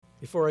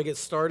Before I get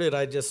started,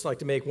 I'd just like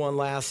to make one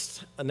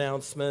last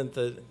announcement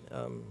that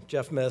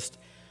Jeff missed.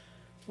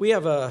 We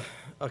have a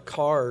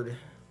card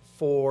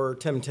for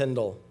Tim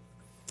Tyndall,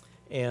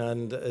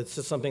 and it's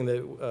just something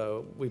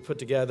that we put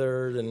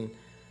together, and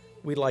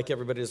we'd like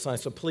everybody to sign.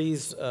 So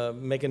please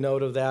make a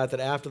note of that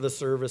after the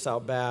service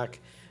out back,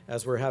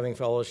 as we're having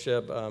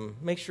fellowship,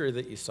 make sure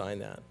that you sign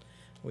that.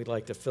 We'd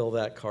like to fill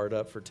that card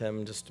up for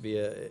Tim just to be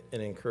an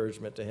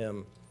encouragement to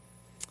him.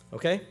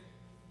 Okay?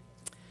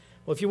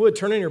 Well, if you would,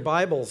 turn in your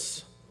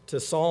Bibles to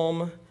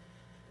Psalm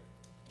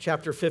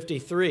chapter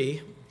 53.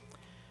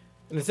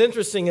 And it's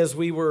interesting, as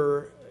we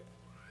were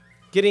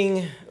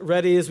getting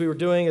ready, as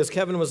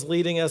Kevin was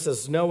leading us,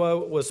 as Noah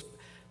was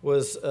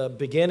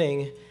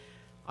beginning,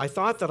 I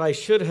thought that I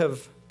should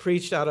have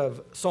preached out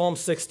of Psalm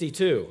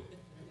 62.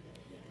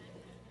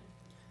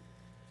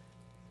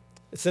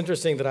 It's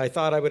interesting that I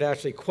thought I would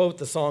actually quote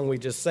the song we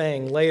just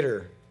sang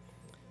later,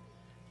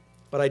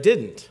 but I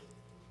didn't.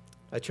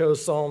 I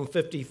chose Psalm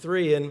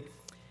 53,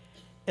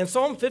 and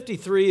Psalm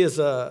 53 is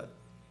a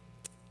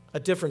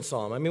different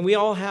psalm. I mean, we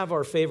all have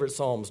our favorite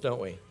psalms,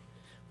 don't we?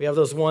 We have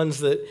those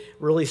ones that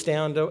really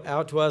stand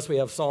out to us. We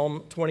have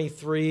Psalm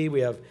 23, we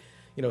have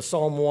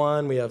Psalm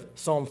 1, we have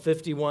Psalm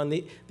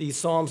 51, these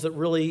psalms that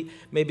really,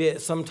 maybe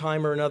at some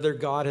time or another,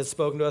 God has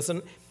spoken to us.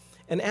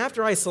 And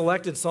after I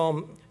selected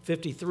Psalm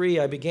 53,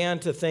 I began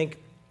to think,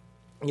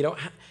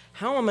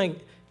 how am I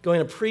going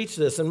to preach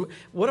this, and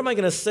what am I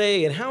going to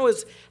say, and how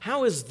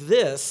is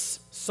this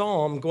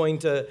psalm going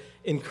to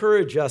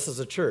encourage us as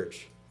a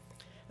church?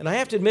 And I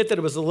have to admit that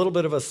it was a little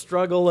bit of a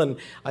struggle, and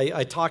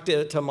I talked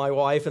to my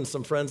wife and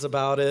some friends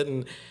about it,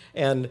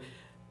 and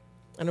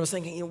I was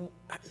thinking,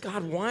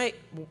 God, why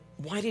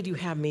did you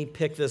have me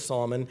pick this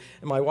psalm? And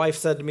my wife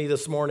said to me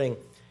this morning,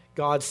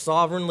 God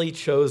sovereignly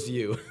chose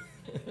you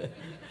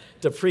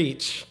to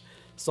preach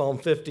Psalm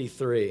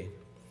 53.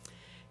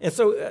 And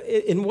so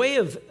in way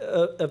of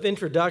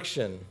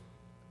introduction,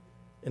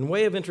 I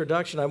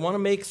want to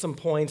make some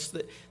points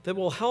that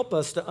will help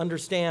us to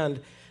understand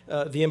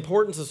the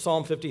importance of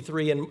Psalm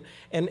 53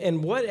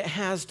 and what it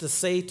has to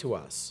say to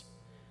us.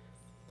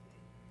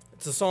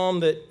 It's a psalm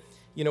that,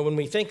 when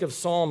we think of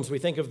psalms, we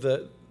think of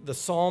the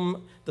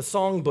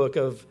songbook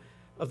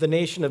of the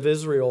nation of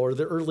Israel or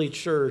the early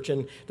church,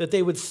 and that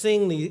they would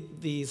sing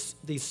these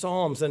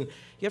psalms. And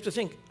you have to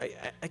think,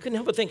 I couldn't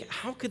help but think,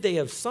 how could they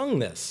have sung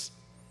this?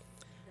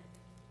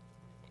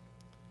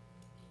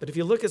 But if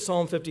you look at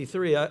Psalm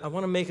 53, I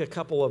want to make a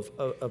couple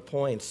of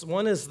points.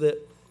 One is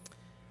that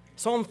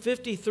Psalm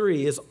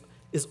 53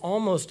 is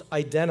almost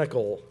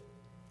identical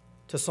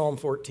to Psalm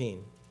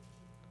 14.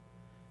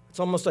 It's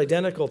almost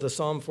identical to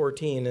Psalm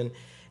 14.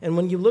 And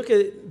when you look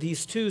at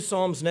these two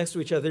psalms next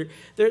to each other,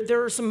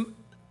 there are some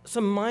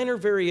minor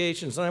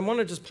variations, and I want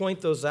to just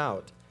point those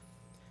out.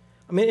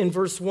 I mean, in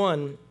verse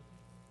 1,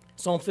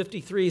 Psalm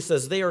 53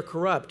 says, "They are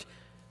corrupt,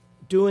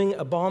 doing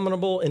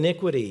abominable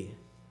iniquity."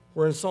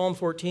 Where in Psalm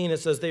 14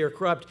 it says they are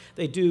corrupt,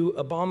 they do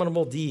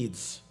abominable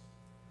deeds.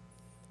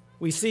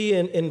 We see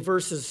in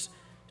verses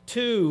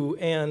 2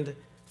 and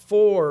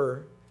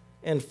 4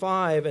 and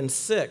 5 and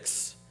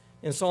 6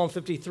 in Psalm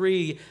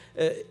 53,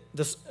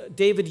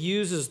 David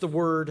uses the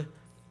word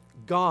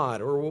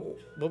God, or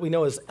what we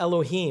know as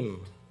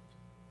Elohim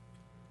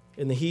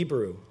in the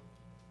Hebrew.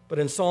 But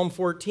in Psalm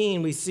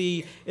 14 we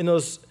see in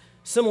those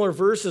similar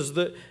verses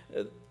the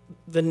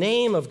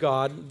name of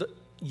God,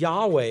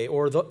 Yahweh,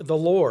 or the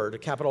Lord,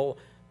 capital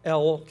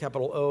L,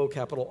 capital O,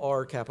 capital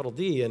R, capital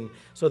D. And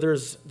so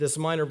there's this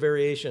minor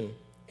variation.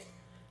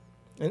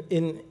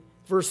 In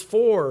verse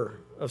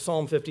 4 of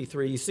Psalm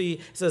 53, you see,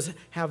 it says,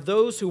 "Have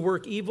those who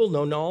work evil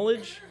no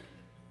knowledge?"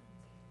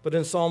 But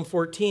in Psalm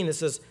 14, it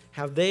says,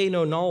 "Have they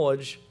no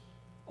knowledge,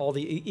 all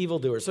the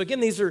evildoers?" So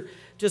again, these are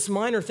just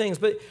minor things.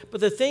 But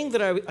the thing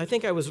that I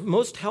think I was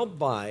most helped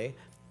by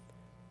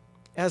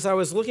as I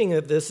was looking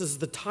at this is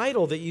the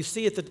title that you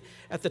see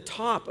at the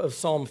top of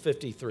Psalm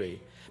 53,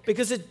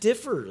 because it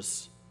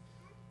differs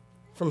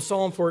from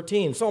Psalm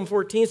 14. Psalm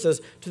 14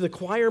 says, "To the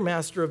choir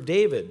master of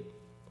David."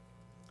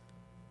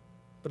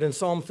 But in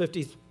Psalm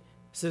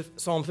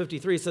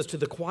 53 it says, "To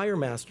the choir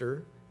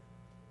master,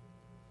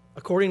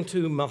 according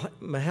to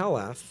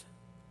Mahalath,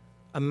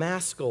 a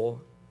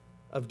maskil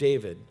of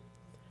David."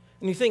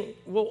 And you think,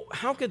 well,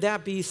 how could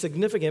that be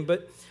significant?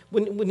 But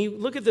when you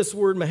look at this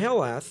word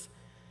Mahalath,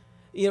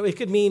 it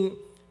could mean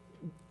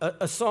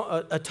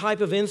a type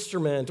of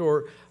instrument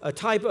or a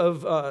type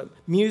of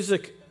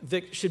music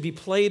that should be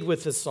played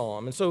with the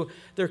psalm. And so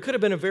there could have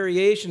been a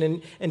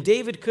variation, and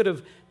David could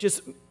have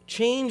just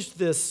changed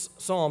this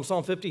psalm,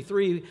 Psalm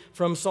 53,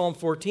 from Psalm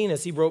 14,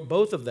 as he wrote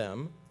both of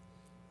them.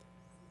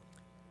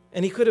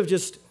 And he could have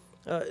just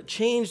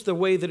changed the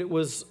way that it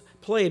was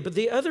played. But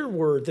the other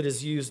word that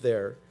is used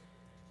there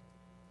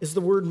is the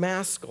word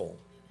maskil.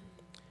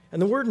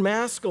 And the word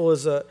maskil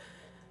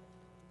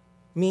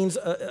means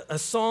a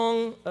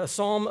psalm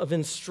of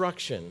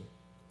instruction.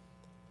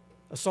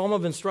 A psalm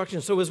of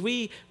instruction. So as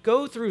we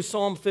go through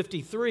Psalm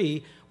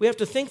 53, we have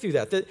to think through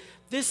that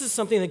this is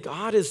something that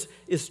God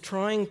is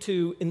trying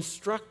to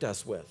instruct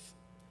us with.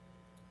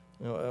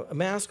 A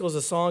maskil is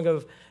a song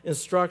of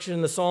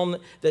instruction, the psalm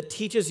that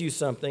teaches you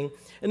something.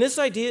 And this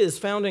idea is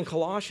found in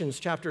Colossians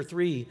chapter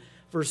 3,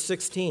 verse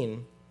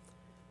 16,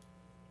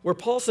 where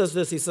Paul says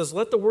this. He says,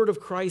 "Let the word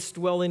of Christ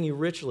dwell in you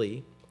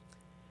richly,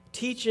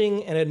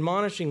 teaching and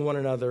admonishing one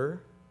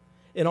another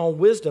in all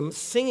wisdom,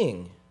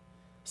 singing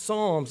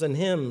psalms and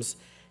hymns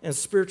and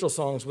spiritual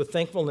songs with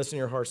thankfulness in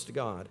your hearts to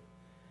God."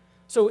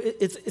 So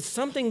it's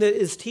something that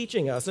is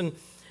teaching us. And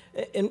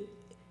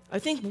I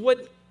think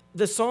what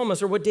the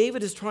psalmist, or what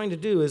David is trying to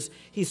do, is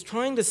he's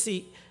trying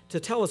to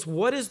tell us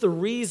what is the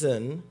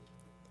reason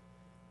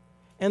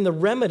and the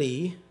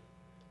remedy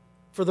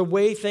for the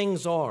way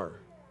things are.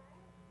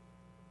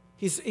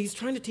 He's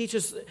trying to teach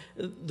us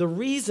the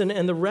reason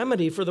and the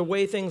remedy for the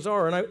way things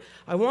are. And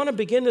I want to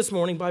begin this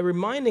morning by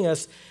reminding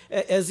us,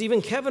 as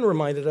even Kevin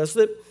reminded us,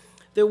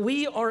 that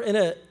we are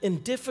in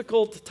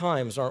difficult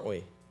times, aren't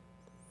we?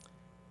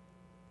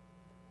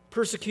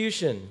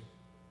 Persecution,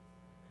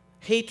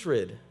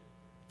 hatred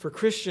for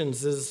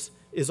Christians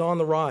is on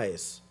the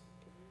rise.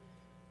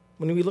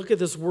 When we look at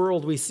this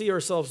world, we see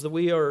ourselves that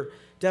we are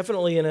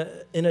definitely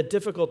in a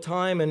difficult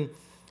time, and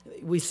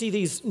we see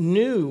these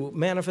new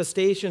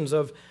manifestations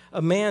of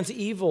man's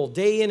evil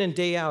day in and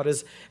day out.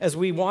 As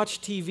we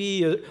watch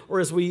TV or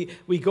as we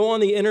go on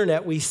the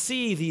internet, we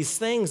see these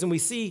things, and we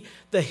see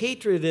the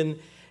hatred and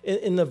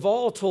the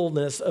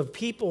volatileness of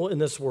people in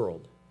this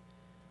world.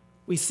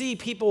 We see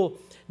people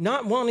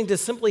not wanting to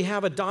simply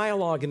have a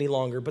dialogue any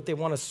longer, but they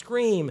want to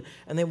scream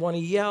and they want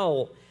to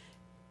yell.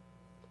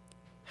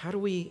 How do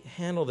we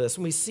handle this?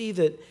 And we see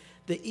that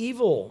the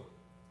evil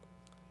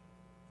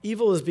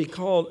is being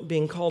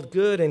called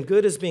good, and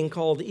good is being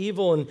called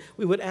evil. And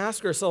we would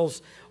ask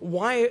ourselves,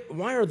 why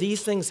are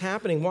these things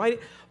happening?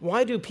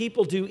 Why do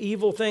people do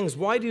evil things?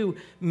 Why do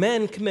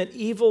men commit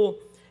evil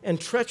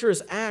and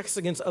treacherous acts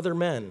against other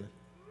men?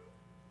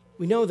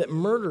 We know that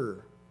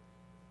murder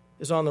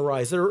is on the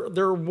rise. There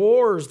are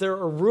wars. There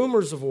are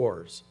rumors of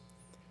wars.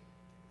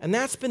 And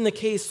that's been the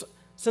case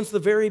since the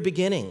very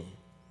beginning.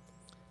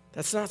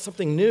 That's not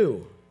something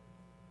new.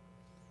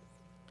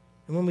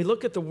 And when we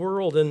look at the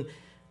world, and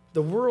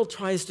the world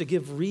tries to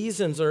give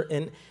reasons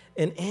and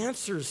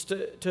answers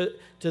to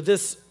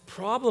this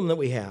problem that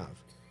we have.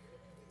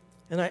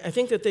 And I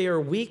think that they are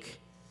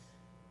weak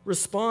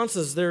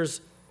responses.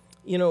 There's,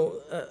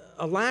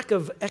 a lack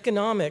of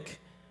economic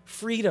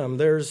freedom.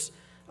 There's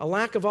a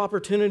lack of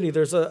opportunity.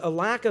 There's a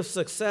lack of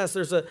success.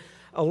 There's a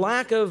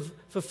lack of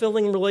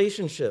fulfilling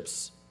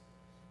relationships.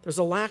 There's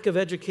a lack of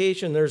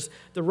education. There's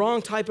the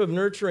wrong type of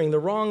nurturing, the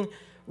wrong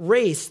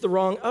race, the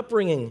wrong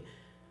upbringing.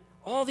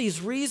 All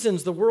these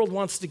reasons the world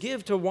wants to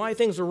give to why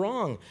things are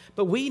wrong.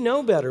 But we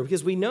know better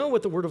because we know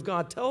what the Word of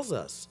God tells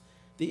us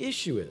the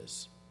issue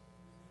is.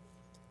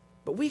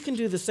 But we can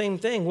do the same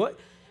thing.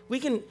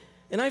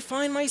 And I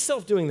find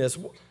myself doing this.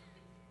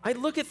 I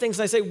look at things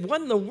and I say,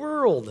 what in the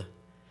world?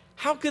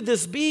 How could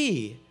this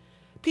be?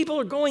 People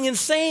are going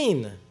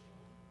insane.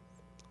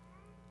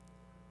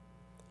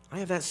 I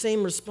have that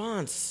same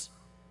response.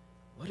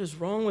 What is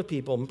wrong with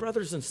people? And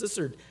brothers and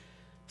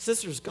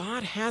sisters,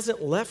 God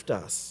hasn't left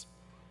us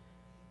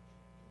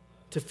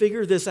to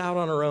figure this out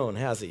on our own,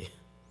 has he?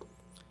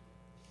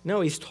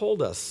 No, he's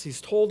told us.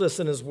 He's told us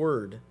in his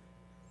word.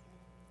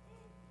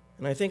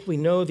 And I think we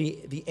know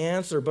the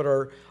answer, but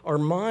our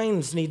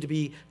minds need to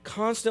be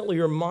constantly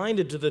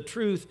reminded to the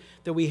truth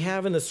that we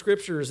have in the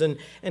scriptures. And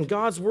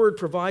God's word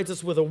provides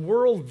us with a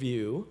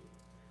worldview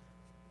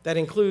that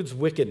includes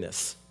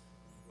wickedness.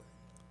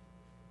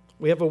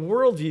 We have a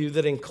worldview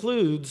that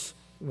includes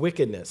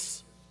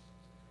wickedness.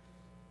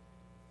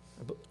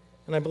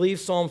 And I believe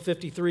Psalm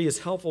 53 is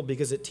helpful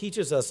because it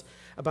teaches us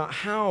about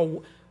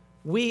how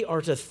we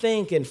are to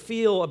think and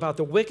feel about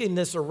the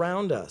wickedness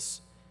around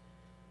us.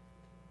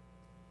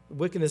 The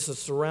wickedness that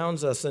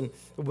surrounds us and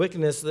the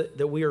wickedness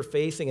that we are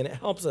facing. And it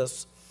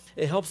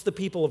helps the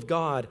people of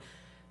God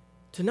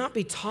to not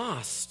be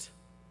tossed,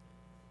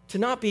 to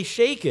not be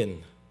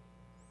shaken.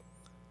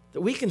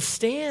 That we can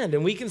stand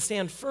and we can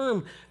stand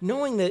firm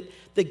knowing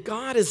that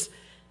God is,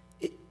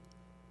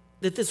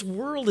 that this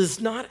world is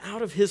not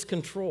out of his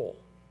control.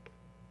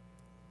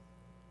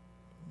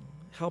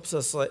 Helps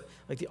us like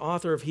the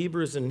author of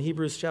Hebrews in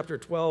Hebrews chapter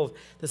 12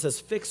 that says,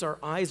 fix our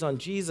eyes on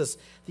Jesus,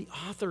 the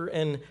author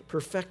and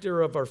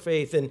perfecter of our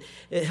faith. And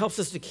it helps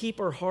us to keep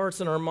our hearts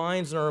and our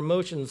minds and our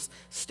emotions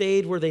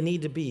stayed where they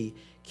need to be,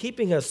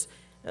 keeping us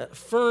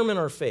firm in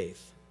our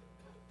faith.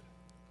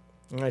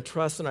 And I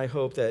trust and I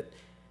hope that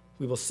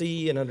we will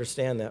see and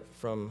understand that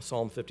from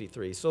Psalm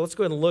 53. So let's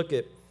go ahead and look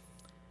at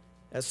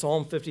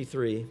Psalm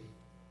 53.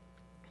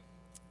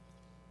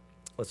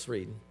 Let's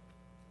read.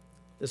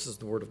 This is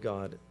the word of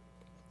God.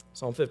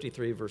 Psalm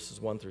 53,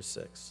 verses 1 through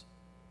 6.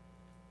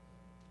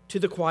 To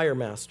the choir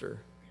master,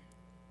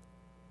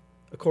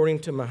 according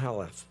to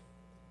Mahalath,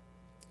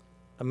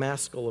 a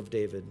maskil of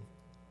David.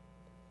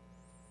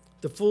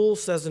 The fool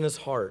says in his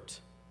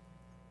heart,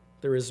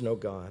 there is no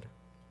God.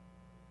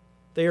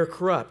 They are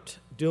corrupt,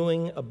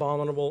 doing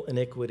abominable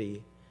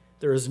iniquity.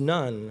 There is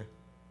none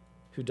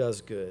who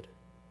does good.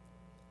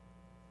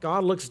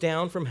 God looks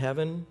down from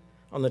heaven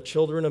on the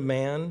children of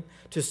man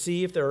to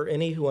see if there are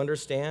any who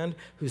understand,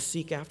 who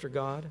seek after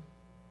God?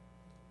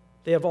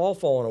 They have all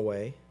fallen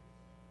away.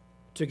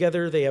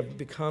 Together they have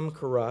become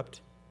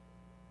corrupt.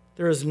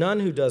 There is none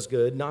who does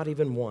good, not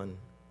even one.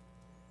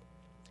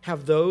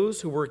 Have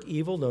those who work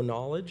evil no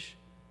knowledge,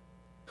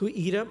 who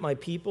eat up my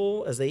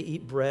people as they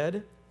eat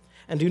bread,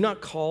 and do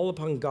not call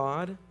upon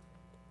God?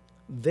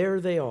 There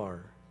they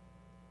are,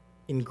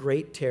 in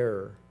great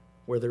terror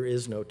where there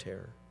is no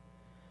terror.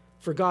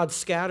 For God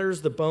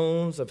scatters the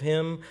bones of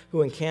him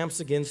who encamps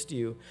against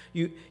you.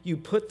 You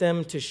put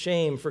them to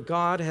shame, for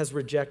God has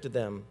rejected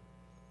them.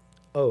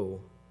 Oh,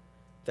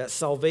 that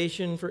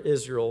salvation for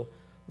Israel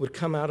would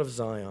come out of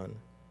Zion.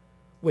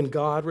 When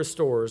God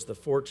restores the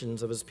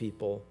fortunes of his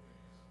people,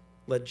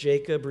 let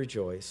Jacob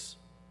rejoice.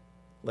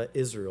 Let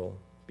Israel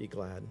be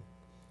glad.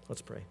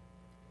 Let's pray.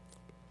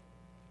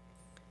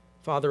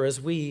 Father,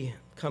 as we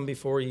come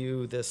before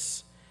you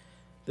this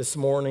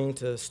morning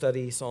to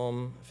study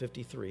Psalm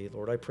 53,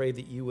 Lord, I pray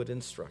that you would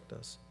instruct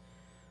us.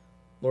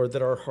 Lord,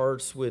 that our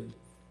hearts would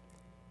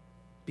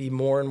be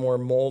more and more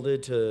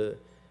molded to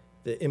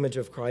the image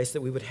of Christ,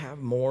 that we would have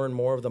more and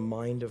more of the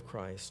mind of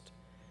Christ,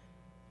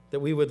 that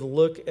we would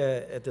look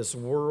at this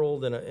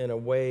world in a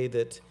way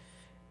that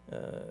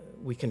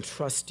we can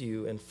trust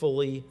you and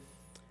fully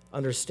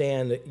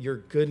understand your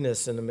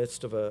goodness in the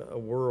midst of a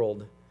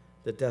world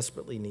that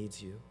desperately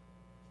needs you.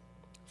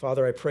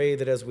 Father, I pray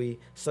that as we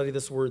study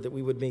this word, that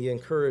we would be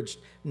encouraged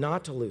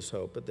not to lose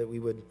hope, but that we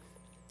would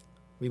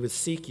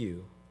seek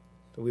you,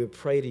 that we would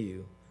pray to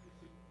you,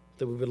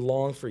 that we would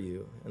long for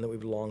you, and that we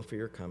would long for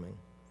your coming.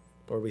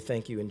 Lord, we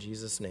thank you in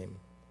Jesus' name.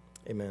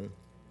 Amen.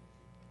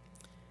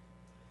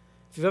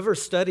 If you've ever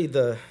studied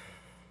what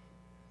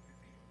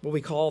we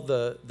call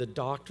the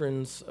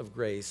doctrines of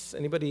grace,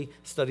 anybody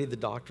studied the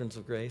doctrines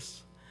of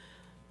grace?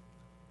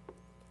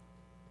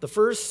 The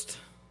first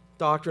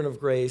doctrine of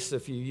grace,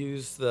 if you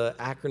use the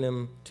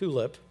acronym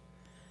TULIP,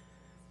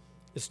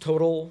 is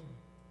total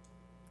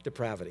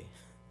depravity.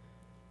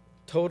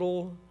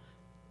 Total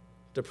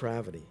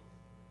depravity.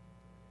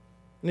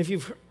 And if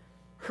you've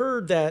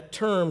heard that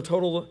term,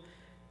 total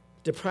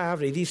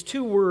depravity, these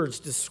two words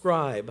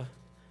describe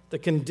the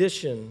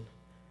condition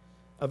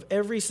of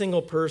every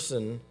single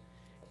person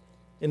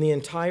in the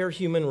entire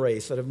human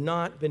race that have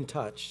not been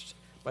touched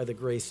by the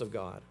grace of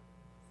God.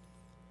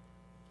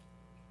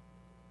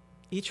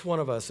 Each one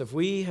of us, if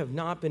we have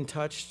not been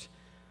touched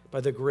by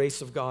the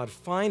grace of God,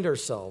 find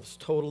ourselves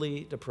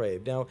totally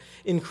depraved. Now,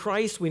 in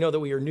Christ, we know that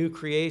we are new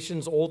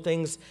creations. Old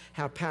things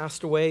have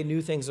passed away,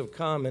 new things have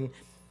come. And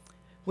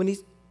when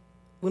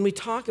we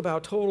talk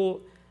about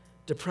total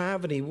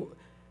depravity,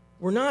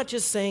 we're not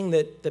just saying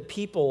that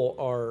people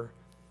are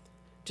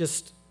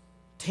just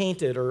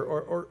tainted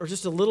or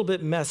just a little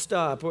bit messed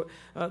up.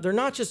 They're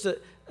not just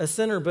a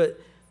sinner, but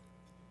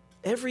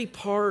every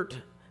part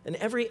and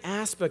every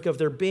aspect of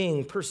their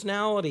being,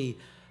 personality,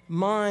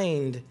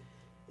 mind,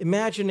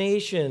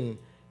 imagination,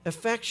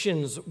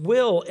 affections,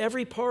 will,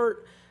 every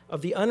part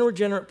of the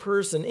unregenerate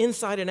person,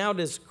 inside and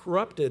out, is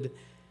corrupted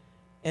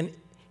and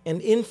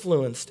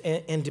influenced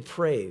and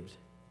depraved.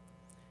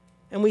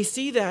 And we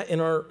see that in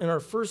our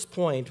first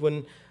point.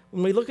 When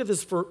we look at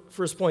this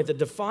first point, the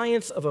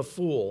defiance of a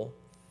fool,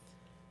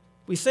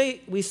 we see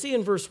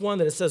in verse 1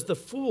 that it says, the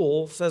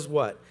fool says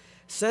what?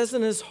 Says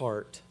in his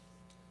heart,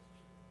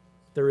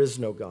 there is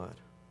no God.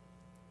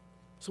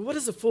 So what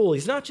is a fool?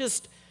 He's not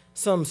just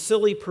some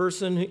silly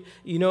person,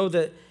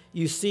 that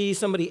you see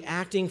somebody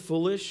acting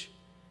foolish.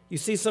 You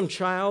see some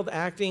child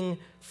acting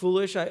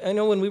foolish. I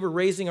know when we were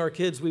raising our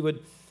kids, we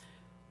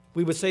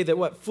would say that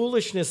what?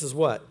 Foolishness is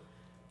what?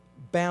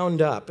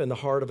 Bound up in the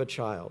heart of a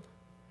child.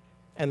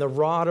 And the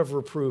rod of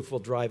reproof will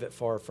drive it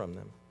far from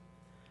them.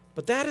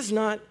 But that is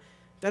not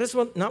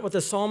what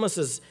the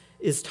psalmist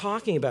is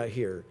talking about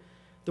here.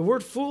 The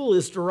word fool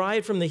is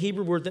derived from the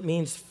Hebrew word that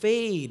means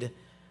fade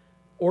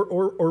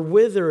or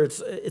wither.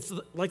 It's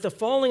like the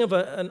falling of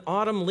an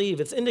autumn leaf.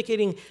 It's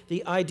indicating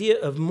the idea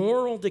of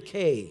moral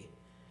decay,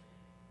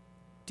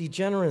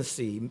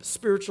 degeneracy,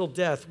 spiritual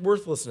death,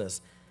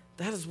 worthlessness.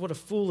 That is what a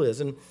fool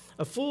is. And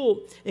a fool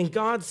in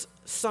God's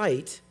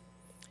sight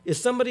is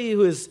somebody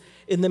who is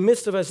in the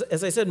midst of,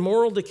 as I said,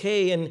 moral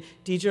decay and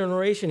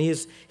degeneration. He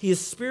is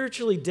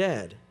spiritually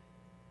dead.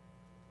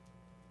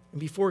 And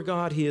before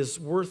God, he is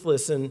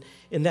worthless in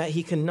that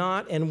he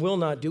cannot and will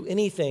not do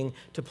anything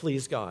to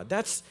please God.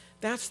 That's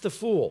the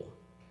fool.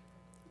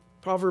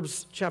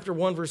 Proverbs chapter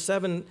 1, verse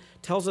 7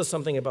 tells us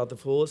something about the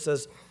fool. It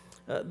says,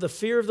 the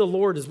fear of the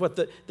Lord is what?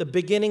 The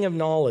beginning of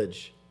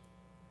knowledge.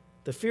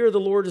 The fear of the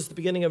Lord is the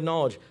beginning of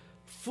knowledge.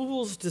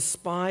 Fools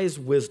despise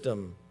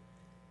wisdom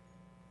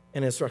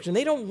and instruction.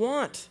 They don't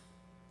want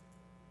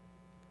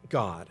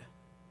God.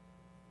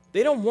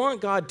 They don't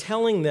want God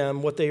telling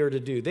them what they are to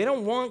do. They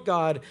don't want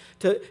God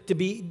to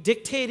be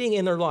dictating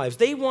in their lives.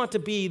 They want to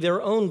be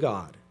their own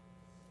God.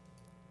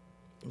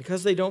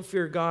 Because they don't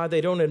fear God, they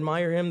don't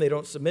admire him, they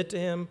don't submit to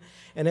him,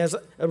 and as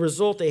a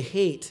result, they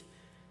hate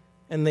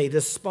and they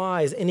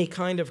despise any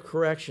kind of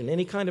correction,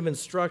 any kind of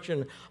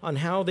instruction on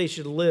how they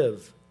should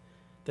live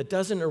that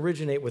doesn't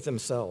originate with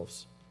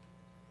themselves.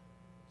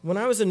 When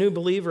I was a new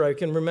believer, I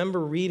can remember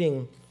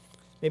reading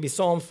maybe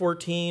Psalm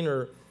 14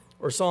 or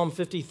Psalm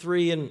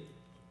 53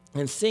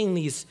 and seeing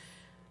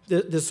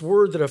this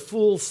word that a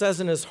fool says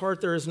in his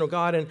heart, there is no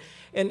God.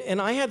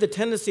 And I had the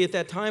tendency at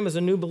that time as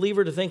a new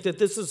believer to think that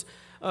this is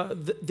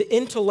the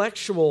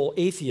intellectual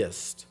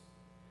atheist.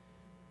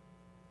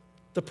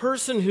 The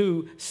person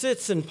who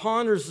sits and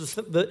ponders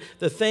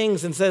the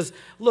things and says,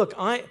 look,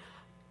 I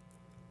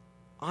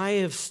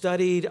have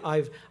studied,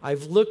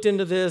 I've looked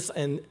into this,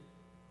 and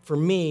for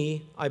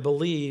me, I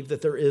believe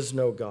that there is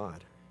no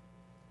God.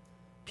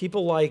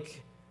 People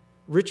like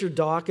Richard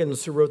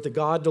Dawkins, who wrote The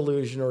God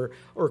Delusion,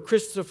 or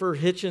Christopher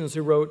Hitchens,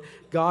 who wrote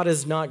God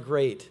is Not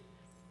Great.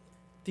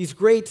 These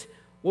great,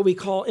 what we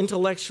call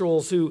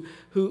intellectuals who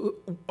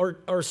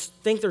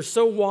think they're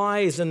so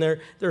wise and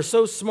they're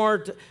so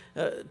smart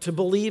to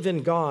believe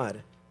in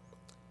God.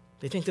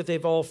 They think that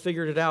they've all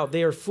figured it out.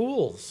 They are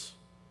fools.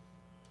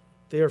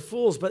 They are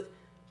fools, but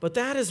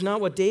that is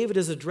not what David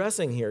is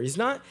addressing here. He's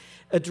not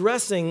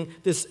addressing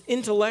this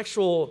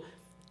intellectual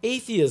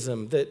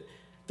atheism that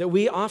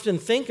we often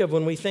think of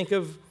when we think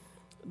of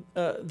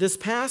this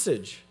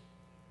passage.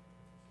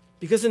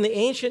 Because in the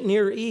ancient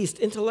Near East,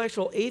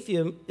 intellectual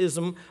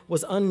atheism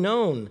was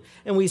unknown.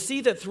 And we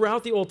see that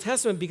throughout the Old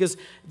Testament because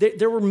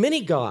there were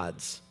many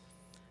gods.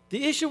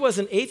 The issue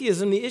wasn't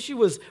atheism. The issue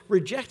was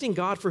rejecting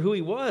God for who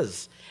he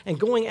was and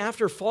going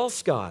after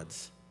false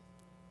gods.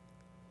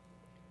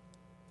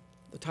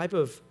 The type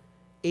of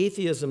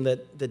atheism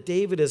that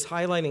David is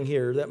highlighting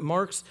here, that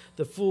marks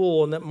the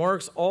fool and that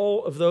marks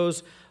all of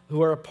those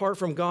who are apart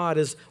from God,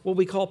 is what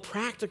we call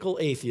practical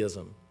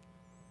atheism.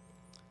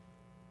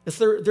 It's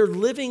they're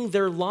living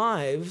their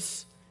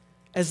lives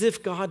as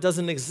if God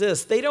doesn't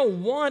exist. They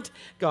don't want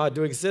God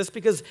to exist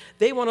because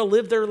they want to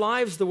live their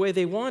lives the way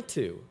they want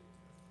to.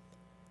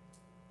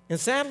 And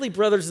sadly,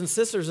 brothers and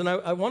sisters, and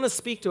I want to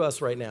speak to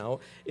us right now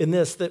in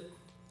this, that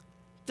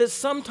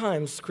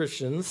sometimes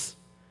Christians,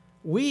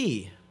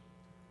 we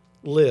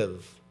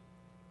live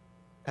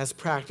as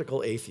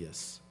practical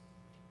atheists.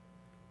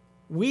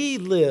 We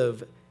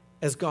live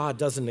as God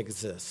doesn't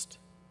exist.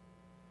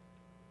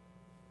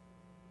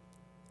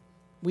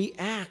 We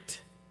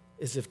act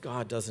as if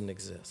God doesn't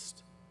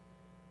exist.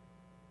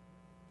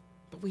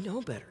 But we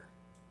know better.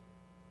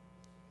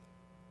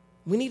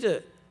 We need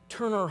to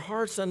turn our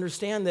hearts to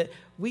understand that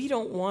we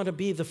don't want to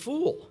be the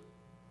fool.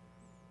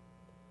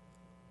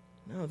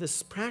 No,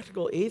 this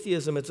practical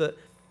atheism, it's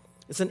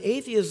an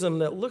atheism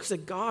that looks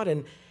at God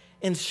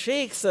and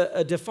shakes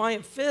a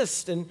defiant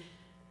fist. And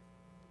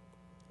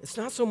it's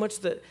not so much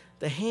the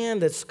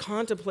hand that's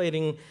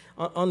contemplating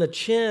on the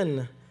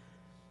chin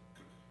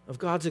of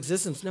God's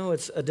existence. No,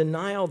 it's a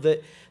denial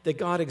that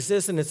God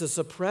exists, and it's a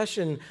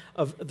suppression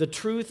of the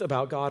truth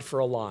about God for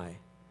a lie.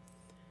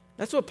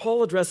 That's what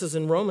Paul addresses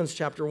in Romans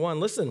chapter 1.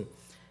 Listen,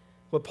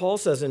 what Paul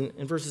says in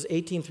verses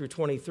 18 through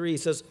 23. He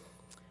says,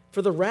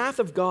 "For the wrath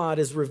of God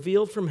is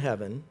revealed from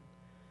heaven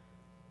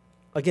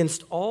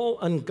against all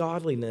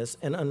ungodliness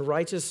and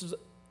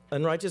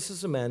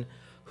unrighteousness of men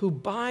who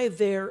by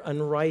their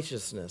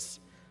unrighteousness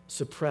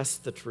suppress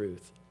the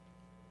truth.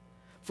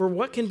 For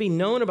what can be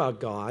known about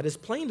God is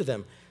plain to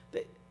them."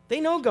 They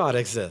know God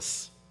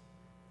exists.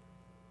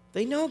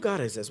 They know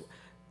God exists.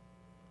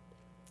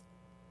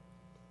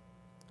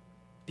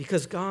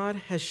 Because God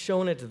has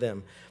shown it to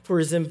them. For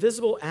his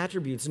invisible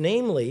attributes,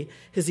 namely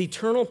his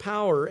eternal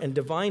power and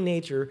divine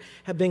nature,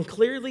 have been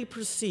clearly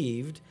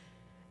perceived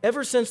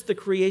ever since the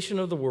creation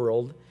of the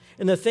world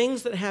and the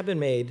things that have been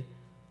made,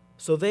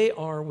 so they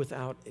are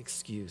without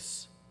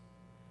excuse.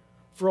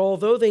 For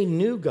although they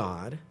knew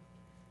God,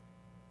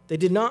 they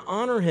did not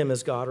honor him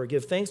as God or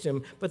give thanks to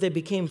him, but they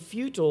became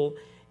futile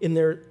in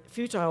their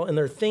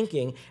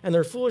thinking, and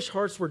their foolish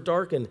hearts were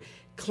darkened.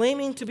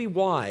 Claiming to be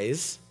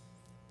wise,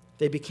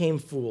 they became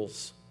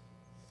fools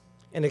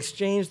and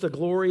exchanged the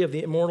glory of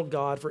the immortal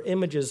God for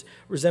images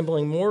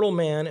resembling mortal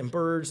man and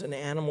birds and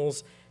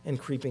animals and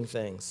creeping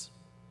things.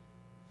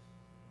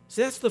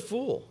 See, that's the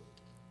fool.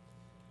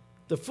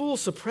 The fool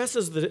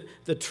suppresses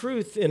the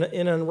truth in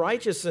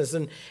unrighteousness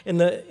and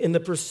in the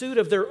pursuit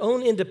of their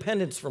own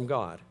independence from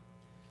God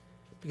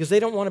because they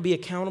don't want to be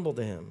accountable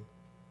to him.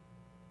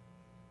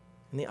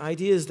 And the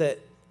idea is that,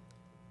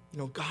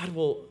 God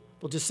will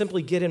just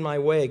simply get in my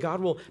way.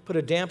 God will put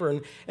a damper.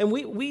 And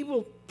we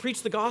will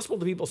preach the gospel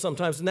to people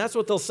sometimes, and that's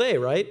what they'll say,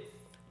 right?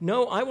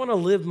 No, I want to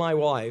live my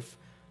life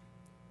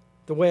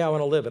the way I want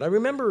to live it. I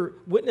remember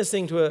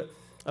witnessing to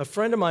a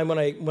friend of mine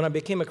when I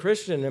became a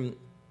Christian,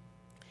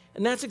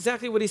 and that's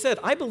exactly what he said.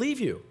 I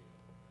believe you,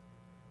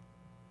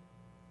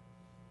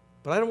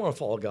 but I don't want to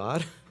follow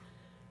God.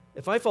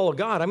 If I follow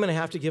God, I'm going to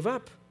have to give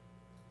up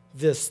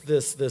this,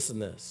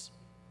 and this.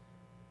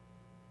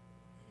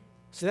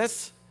 See,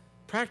 that's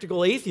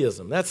practical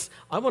atheism.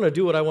 I want to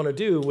do what I want to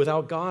do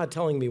without God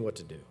telling me what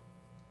to do.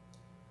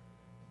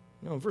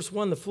 In verse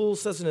 1, the fool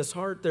says in his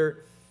heart, there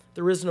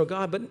is no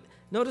God. But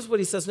notice what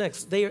he says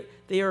next.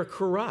 They are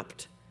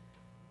corrupt.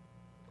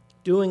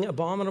 doing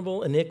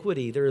abominable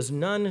iniquity. There is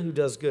none who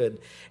does good.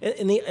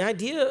 And the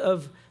idea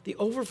of the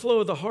overflow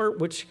of the heart,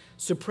 which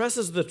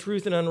suppresses the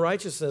truth and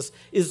unrighteousness,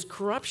 is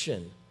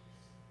corruption.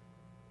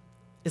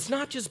 It's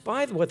not just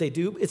by what they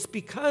do, it's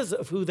because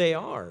of who they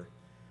are.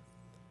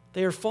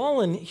 They are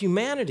fallen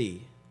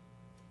humanity.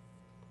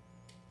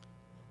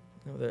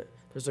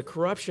 There's a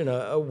corruption,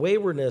 a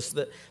waywardness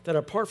that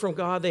apart from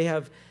God, they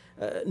have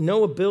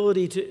no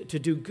ability to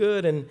do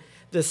good. And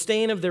the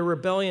stain of their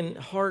rebellion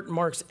heart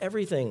marks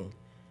everything.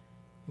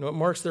 It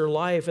marks their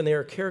life, and they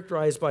are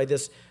characterized by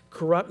this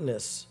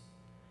corruptness.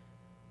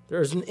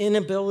 There's an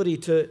inability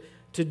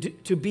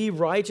to be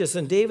righteous.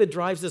 And David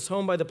drives this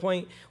home by the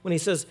point when he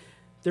says,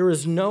 there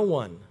is no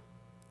one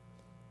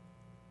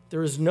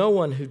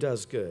who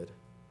does good.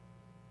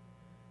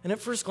 And at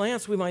first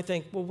glance, we might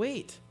think, well,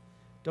 wait,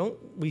 don't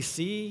we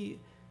see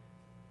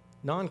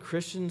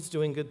non-Christians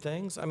doing good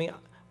things? I mean,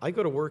 I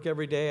go to work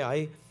every day.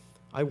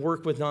 I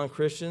work with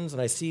non-Christians, and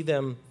I see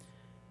them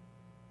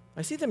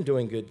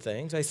doing good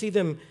things. I see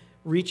them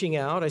reaching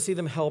out. I see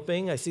them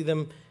helping. I see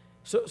them.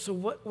 So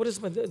what is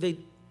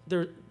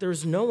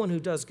there's no one who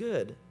does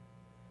good.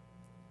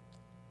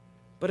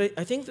 But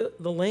I think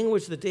the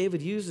language that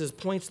David uses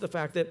points to the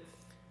fact that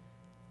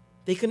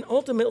they can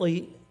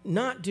ultimately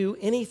not do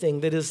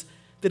anything that is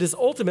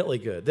ultimately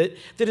good,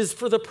 that is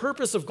for the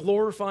purpose of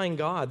glorifying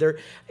God.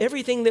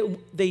 Everything that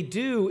they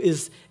do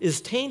is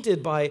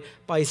tainted by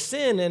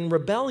sin and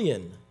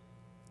rebellion.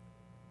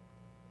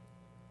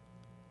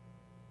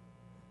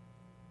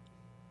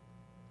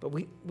 But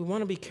we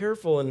want to be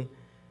careful, and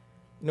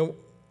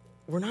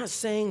we're not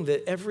saying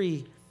that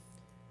everything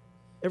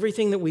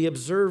that we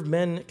observe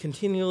men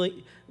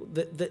continually,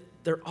 that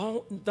they're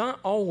not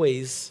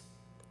always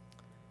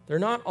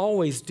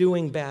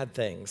doing bad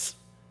things.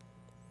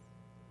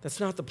 That's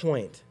not the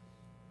point.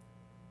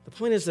 The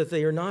point is that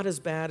they are not as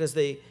bad as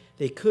they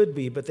could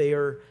be, but they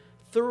are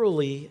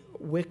thoroughly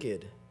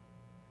wicked.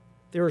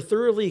 They are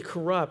thoroughly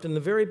corrupt, and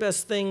the very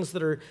best things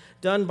that are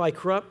done by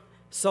corrupt,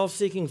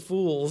 self-seeking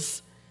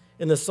fools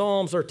in the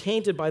Psalms are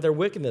tainted by their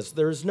wickedness.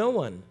 There is no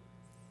one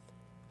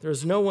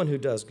who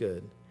does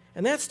good.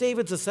 And that's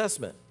David's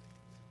assessment.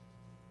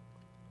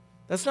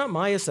 That's not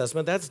my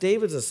assessment. That's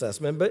David's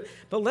assessment. But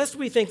lest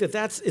we think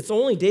that it's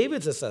only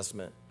David's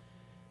assessment.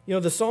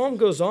 The psalm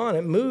goes on.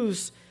 It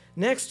moves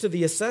next to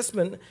the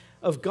assessment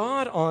of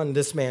God on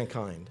this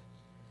mankind.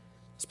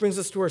 This brings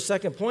us to our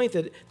second point,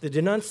 that the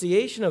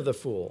denunciation of the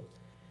fool.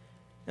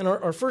 And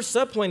our first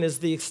subpoint is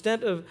the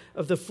extent of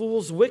the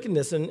fool's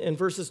wickedness in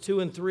verses 2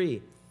 and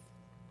 3.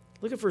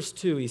 Look at verse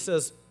 2. He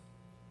says,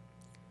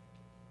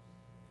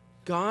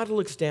 God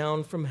looks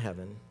down from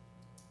heaven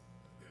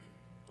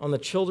on the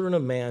children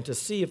of man to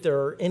see if there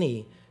are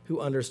any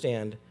who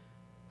understand,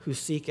 who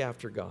seek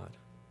after God.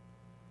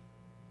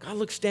 God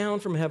looks down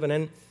from heaven.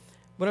 And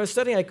when I was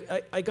studying,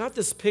 I got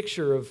this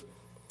picture of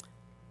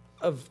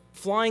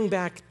flying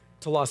back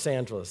to Los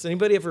Angeles.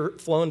 Anybody ever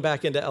flown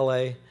back into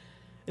LA?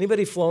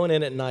 Anybody flown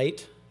in at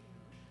night?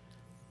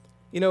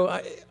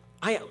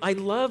 I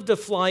love to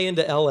fly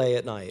into LA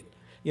at night.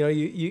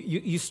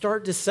 You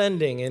start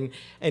descending,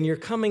 and you're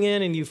coming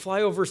in, and you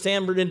fly over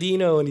San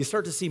Bernardino, and you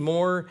start to see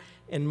more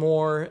and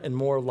more and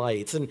more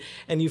lights. And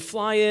you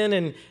fly in,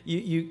 and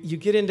you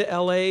get into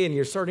LA, and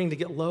you're starting to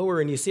get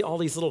lower, and you see all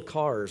these little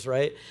cars,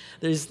 right?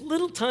 There's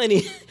little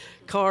tiny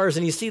cars,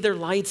 and you see their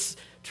lights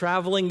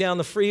traveling down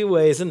the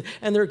freeways,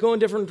 and they're going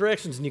different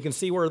directions, and you can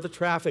see where the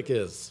traffic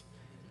is.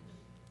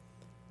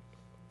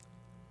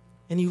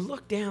 And you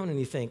look down, and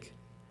you think,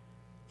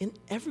 in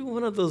every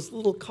one of those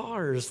little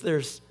cars,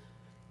 there's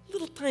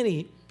little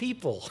tiny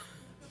people.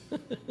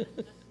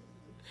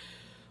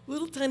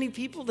 Little tiny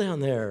people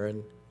down there.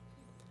 And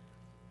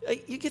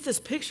you get this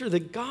picture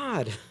that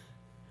God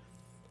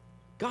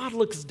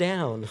looks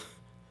down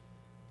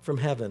from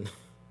heaven.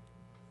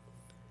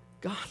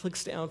 God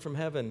looks down from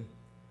heaven.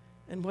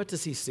 And what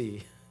does he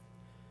see?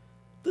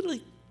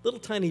 Little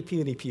tiny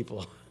puny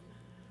people.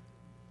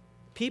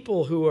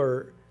 People who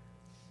are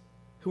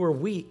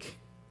weak,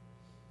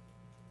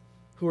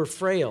 who are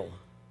frail.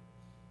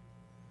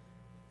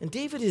 And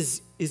David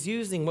is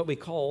using what we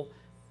call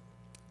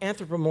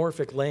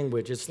anthropomorphic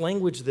language. It's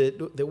language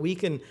that we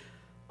can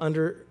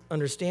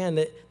understand,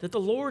 that the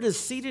Lord is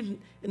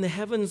seated in the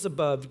heavens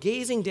above,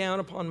 gazing down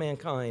upon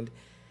mankind.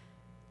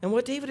 And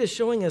what David is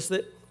showing us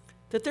that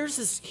there's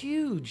this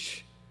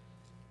huge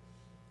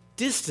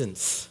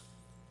distance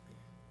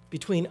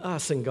between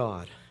us and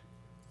God.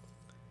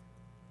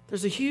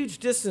 There's a huge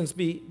distance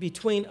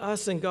between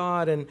us and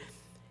God, and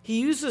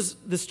he uses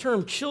this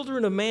term,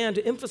 children of man,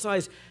 to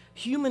emphasize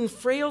human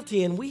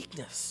frailty and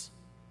weakness.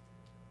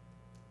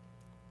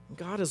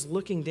 God is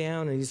looking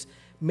down, and he's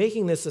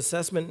making this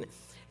assessment.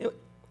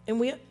 And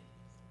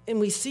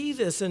we see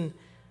this, and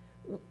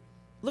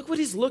look what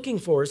he's looking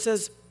for. It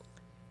says,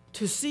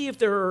 to see if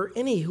there are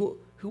any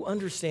who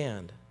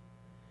understand.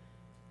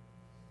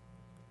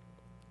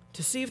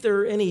 To see if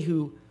there are any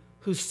who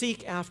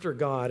seek after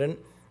God.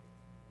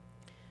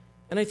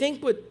 And I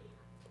think what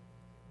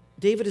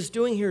David is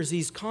doing here is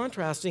he's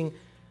contrasting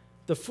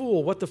the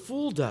fool, what the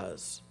fool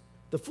does,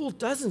 The fool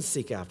doesn't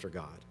seek after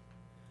God.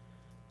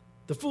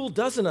 The fool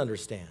doesn't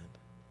understand.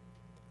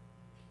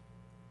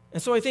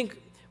 And so I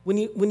think when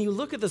you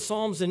look at the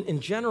Psalms in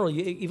general,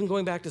 even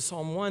going back to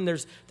Psalm 1,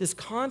 there's this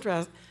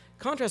contrast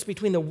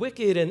between the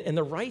wicked and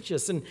the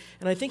righteous. And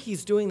I think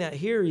he's doing that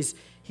here.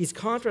 He's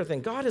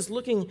contrasting. God is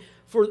looking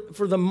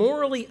for the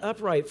morally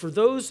upright, for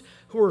those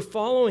who are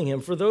following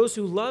him, for those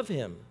who love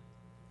him.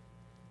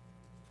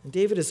 And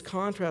David is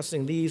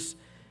contrasting these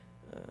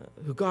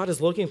who God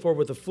is looking for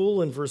with the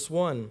fool in verse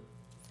 1.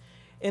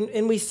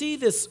 And we see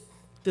this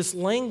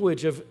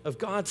language of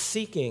God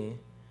seeking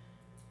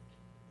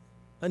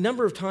a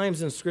number of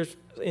times in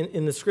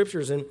the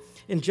Scriptures. And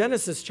in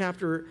Genesis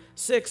chapter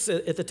 6,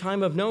 at the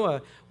time of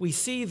Noah, we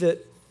see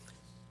that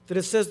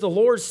it says, the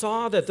Lord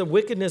saw that the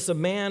wickedness of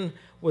man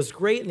was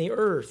great in the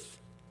earth,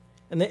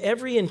 and that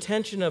every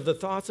intention of the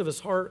thoughts of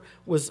his heart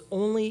was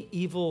only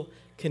evil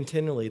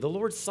continually. The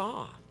Lord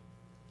saw.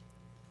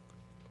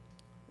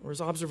 Or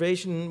his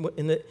observation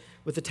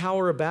with the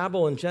Tower of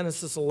Babel in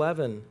Genesis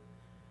 11,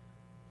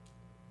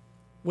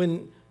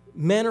 when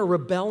men are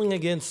rebelling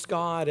against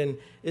God, and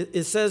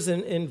it says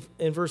in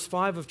verse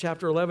 5 of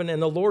chapter 11,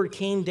 and the Lord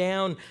came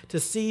down to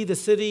see the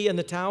city and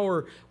the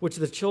tower which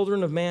the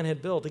children of man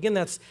had built. Again,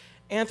 that's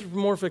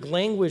anthropomorphic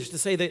language to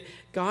say that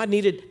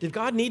did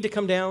God need to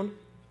come down?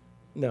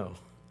 No.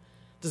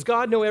 Does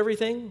God know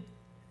everything?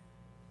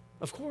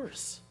 Of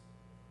course.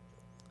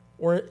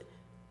 Or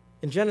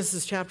in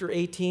Genesis chapter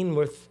 18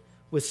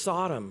 with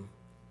Sodom,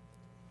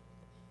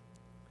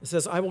 it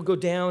says, I will go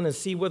down and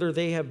see whether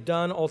they have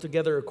done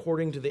altogether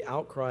according to the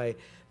outcry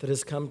that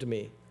has come to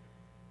me.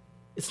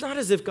 It's not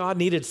as if God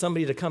needed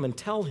somebody to come and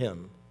tell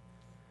him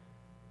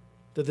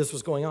that this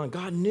was going on.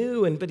 God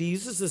knew, but he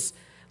uses this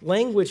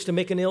language to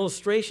make an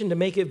illustration, to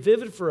make it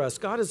vivid for us.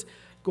 God is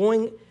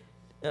going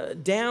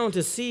down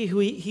to see who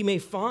he may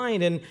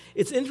find. And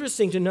it's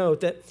interesting to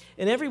note that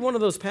in every one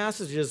of those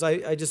passages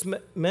I just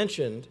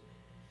mentioned,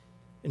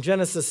 in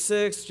Genesis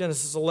 6,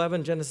 Genesis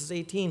 11, Genesis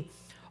 18,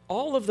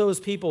 all of those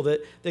people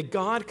that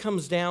God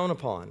comes down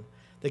upon,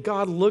 that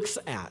God looks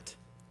at,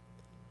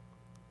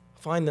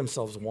 find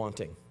themselves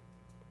wanting.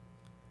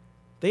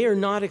 They are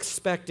not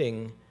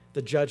expecting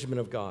the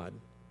judgment of God.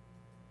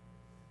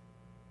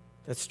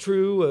 That's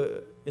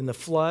true in the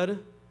flood.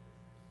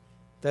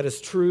 That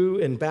is true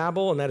in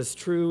Babel, and that is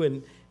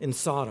true in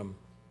Sodom.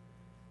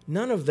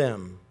 None of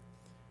them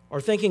are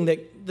thinking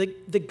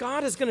that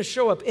God is going to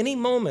show up any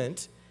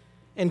moment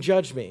and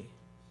judge me.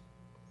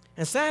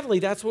 And sadly,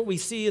 that's what we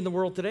see in the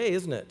world today,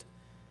 isn't it?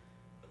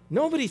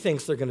 Nobody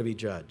thinks they're going to be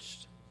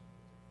judged.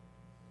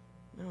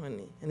 No,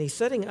 and he's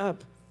setting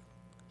up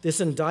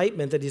this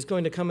indictment that he's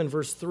going to come in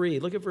verse 3.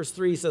 Look at verse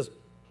 3. He says,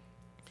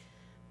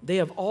 they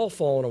have all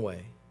fallen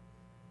away.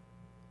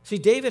 See,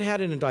 David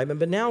had an indictment,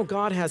 but now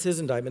God has his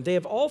indictment. They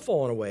have all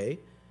fallen away.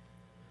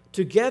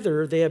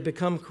 Together, they have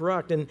become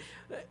corrupt. And,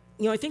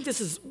 I think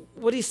this is,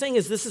 what he's saying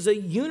is this is a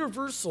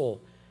universal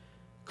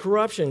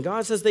corruption.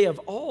 God says they have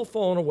all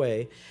fallen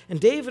away. And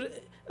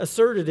David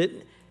asserted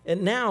it,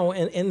 and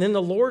then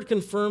the Lord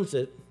confirms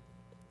it.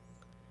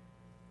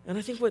 And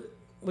I think what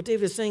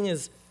David is saying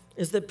is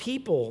that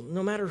people,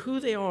 no matter who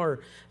they are,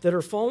 that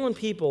are fallen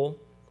people,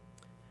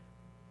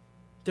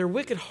 their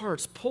wicked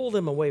hearts pull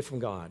them away from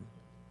God.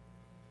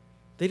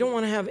 They don't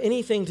want to have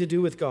anything to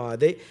do with God.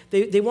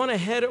 They want to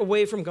head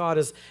away from God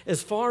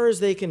as far as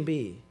they can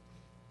be.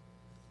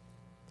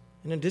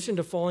 In addition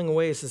to falling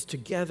away, it says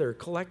together,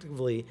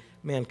 collectively,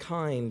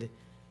 mankind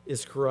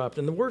is corrupt.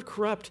 And the word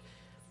corrupt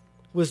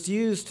was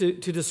used to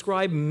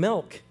describe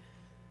milk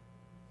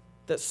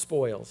that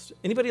spoils.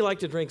 Anybody like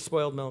to drink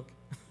spoiled milk?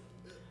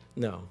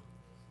 No.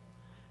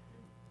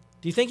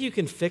 Do you think you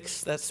can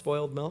fix that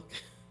spoiled milk?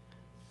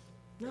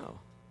 No.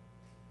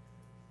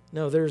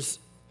 No, there's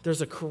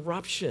a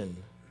corruption.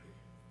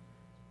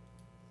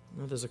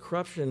 No, there's a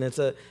corruption. It's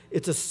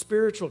a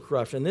spiritual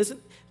corruption. This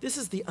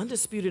is the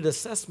undisputed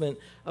assessment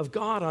of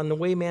God on the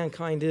way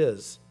mankind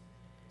is.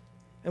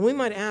 And we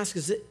might ask,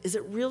 is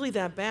it really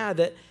that bad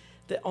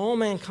that all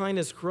mankind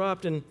is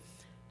corrupt? And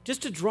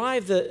just to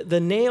drive the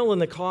nail in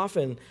the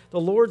coffin, the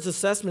Lord's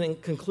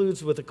assessment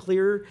concludes with a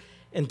clear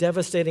and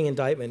devastating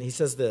indictment. He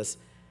says this,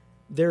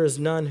 there is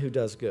none who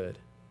does good.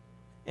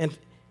 And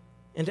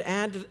to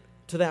add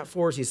to that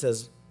force, he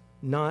says,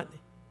 not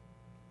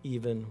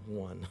even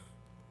one.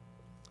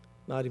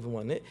 Not even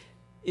one.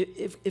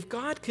 If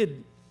God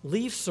could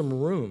leave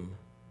some room,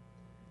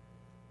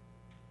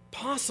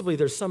 possibly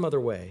there's some other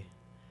way.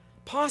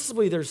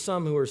 Possibly there's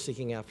some who are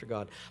seeking after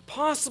God.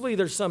 Possibly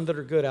there's some that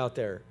are good out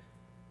there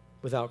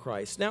without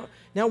Christ.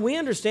 Now we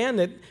understand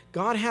that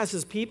God has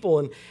his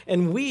people,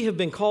 and we have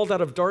been called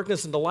out of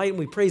darkness into light, and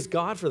we praise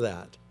God for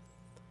that.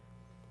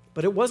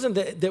 But it wasn't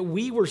that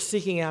we were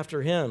seeking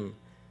after him.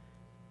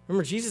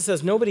 Remember, Jesus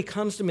says, nobody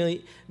comes to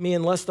me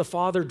unless the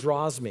Father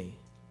draws me.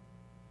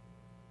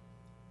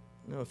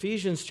 Now,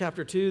 Ephesians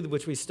chapter 2,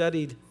 which we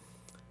studied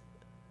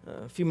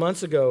a few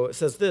months ago, it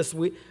says this,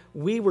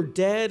 we were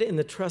dead in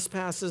the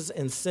trespasses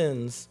and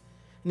sins.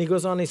 And he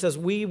goes on, he says,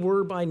 we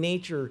were by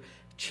nature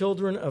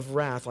children of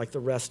wrath like the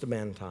rest of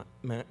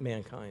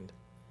mankind.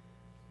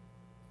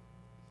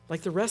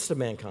 like the rest of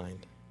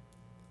mankind.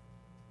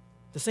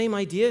 The same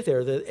idea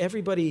there, that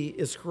everybody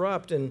is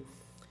corrupt, and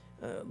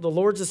the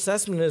Lord's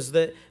assessment is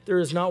that there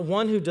is not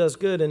one who does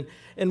good.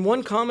 And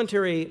one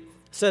commentary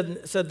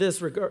said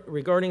this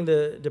regarding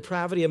the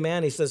depravity of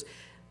man. He says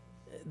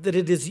that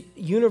it is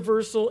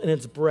universal in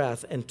its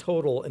breadth and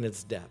total in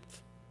its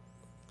depth.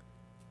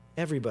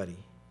 Everybody,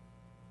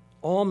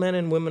 all men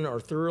and women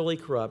are thoroughly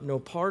corrupt. No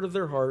part of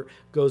their heart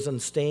goes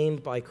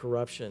unstained by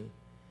corruption.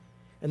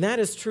 And that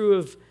is true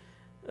of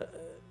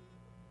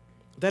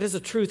that is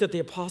a truth that the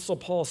Apostle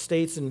Paul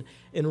states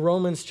in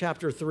Romans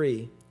chapter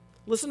 3.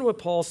 Listen to what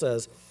Paul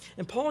says.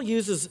 And Paul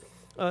uses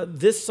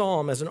this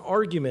psalm as an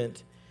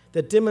argument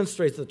that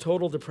demonstrates the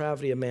total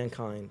depravity of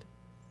mankind.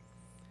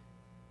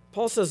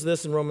 Paul says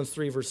this in Romans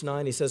 3, verse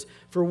 9. He says,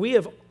 "For we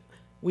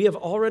have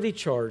already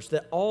charged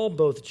that all,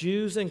 both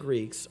Jews and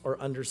Greeks, are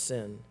under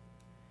sin.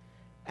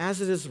 As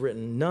it is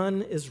written,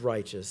 none is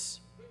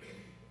righteous,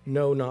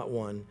 no, not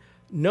one.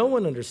 No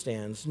one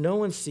understands, no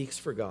one seeks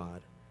for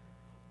God.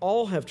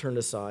 All have turned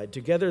aside.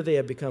 Together they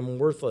have become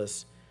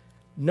worthless.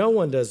 No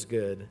one does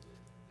good,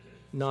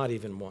 not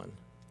even one."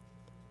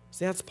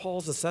 See, that's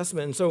Paul's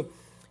assessment. And so,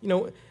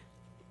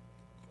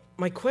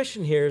 my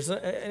question here is,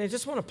 and I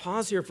just want to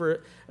pause here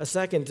for a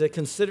second to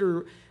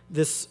consider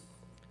this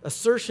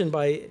assertion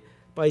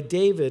by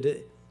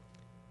David.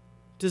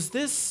 Does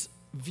this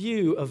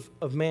view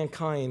of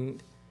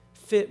mankind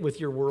fit with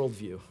your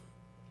worldview?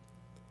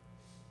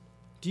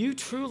 Do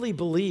you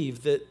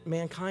believe that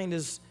mankind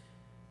is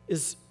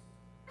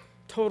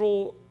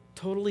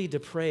totally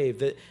depraved,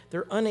 that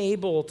they're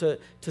unable to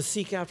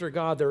seek after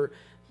God,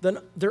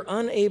 they're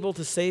unable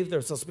to save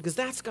themselves? Because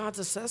that's God's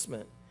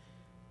assessment.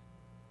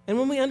 And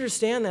when we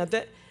understand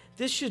that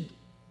this should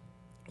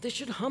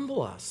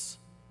humble us.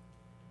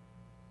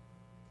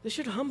 This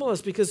should humble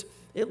us because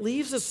it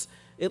leaves us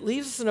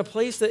in a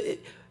place that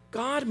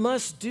God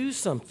must do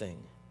something.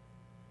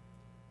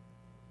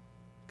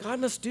 God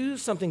must do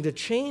something to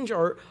change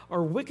our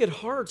wicked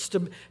hearts,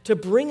 to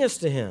bring us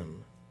to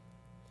him.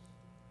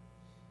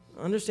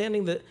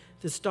 Understanding that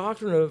this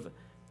doctrine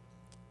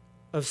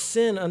of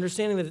sin,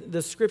 understanding that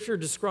the Scripture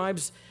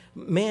describes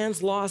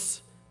man's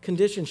lost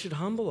condition, should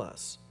humble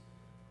us.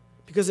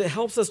 Because it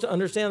helps us to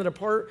understand that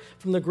apart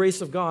from the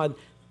grace of God,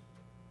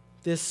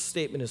 this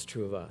statement is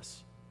true of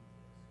us.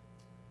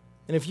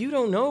 And if you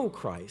don't know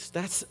Christ,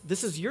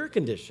 this is your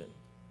condition.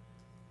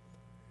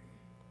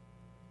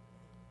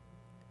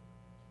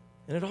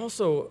 And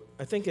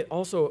I think it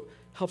also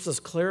helps us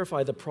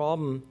clarify the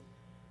problem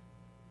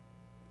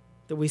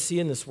that we see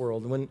in this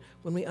world when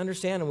we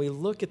understand and we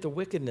look at the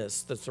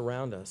wickedness that's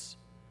around us.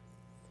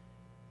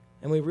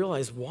 And we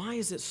realize, why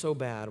is it so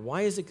bad?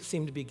 Why does it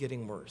seem to be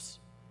getting worse?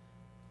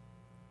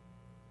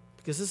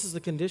 Because this is the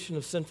condition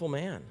of sinful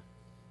man.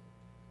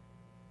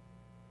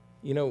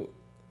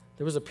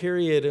 There was a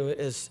period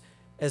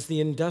as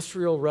the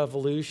Industrial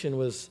Revolution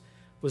was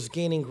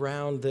gaining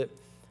ground that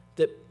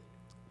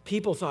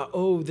people thought,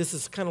 oh, this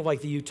is kind of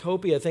like the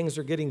utopia, things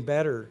are getting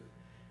better.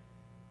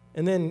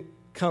 And then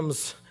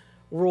comes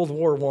World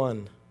War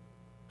I.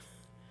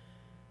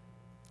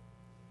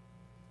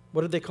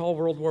 What did they call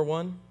World War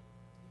I?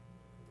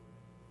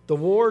 The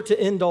war to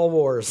end all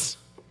wars.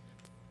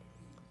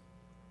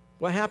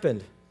 What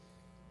happened?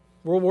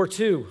 World War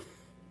II.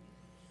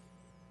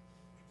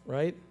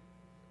 Right?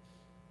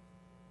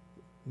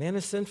 Man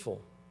is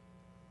sinful.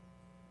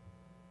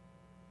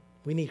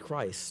 We need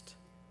Christ.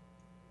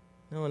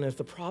 No, and if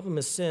the problem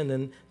is sin,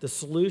 then the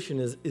solution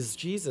is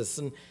Jesus.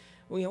 And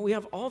we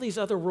have all these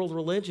other world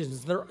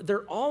religions.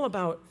 They're all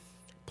about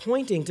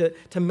pointing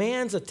to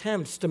man's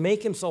attempts to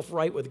make himself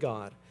right with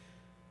God,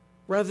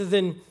 rather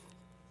than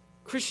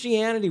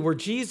Christianity, where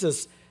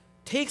Jesus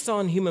takes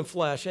on human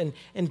flesh and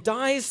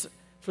dies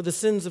for the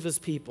sins of his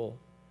people.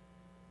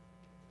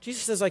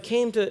 Jesus says, I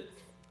came to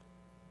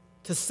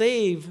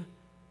save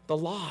the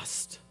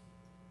lost.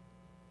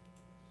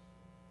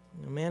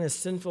 Man is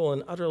sinful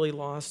and utterly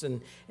lost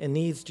and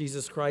needs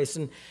Jesus Christ.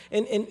 And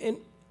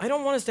I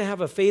don't want us to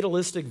have a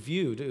fatalistic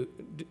view.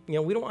 We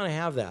don't want to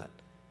have that.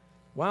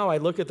 Wow, I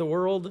look at the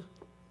world,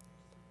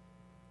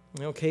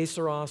 que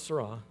sera,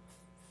 sera.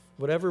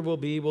 Whatever will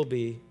be, will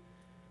be.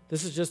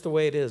 This is just the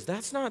way it is.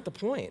 That's not the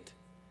point.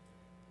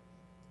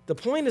 The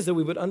point is that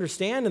we would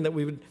understand and that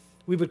we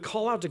would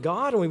call out to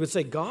God and we would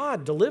say,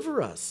 God,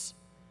 deliver us.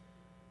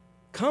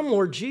 Come,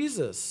 Lord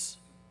Jesus.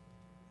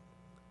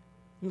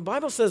 And the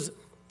Bible says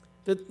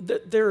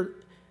that they're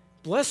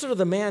blessed are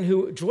the man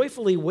who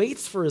joyfully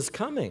waits for his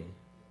coming.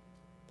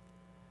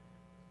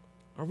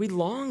 Are we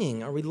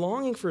longing? Are we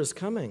longing for his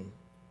coming?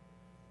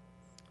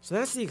 So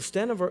that's the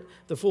extent of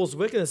the fool's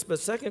wickedness. But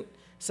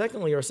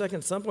secondly, our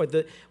second subpoint,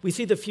 that we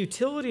see the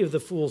futility of the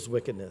fool's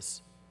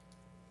wickedness.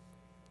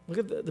 Look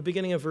at the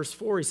beginning of verse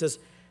 4. He says,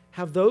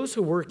 have those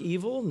who work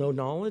evil no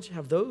knowledge?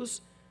 Have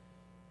those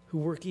who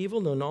work evil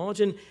no knowledge?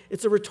 And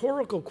it's a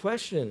rhetorical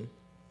question.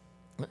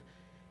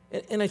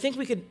 And I think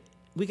we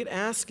could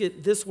ask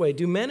it this way.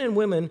 Do men and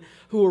women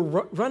who are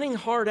running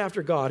hard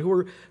after God, who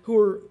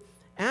are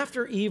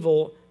after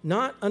evil,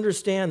 not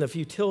understand the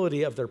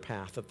futility of their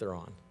path that they're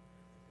on?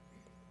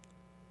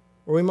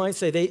 Or we might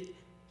say,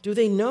 do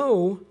they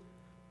know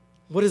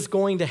what is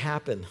going to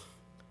happen?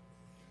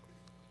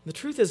 The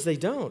truth is they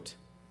don't.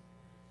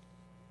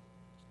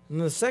 And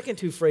the second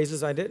two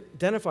phrases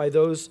identify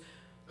those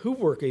who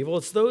work evil.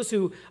 It's those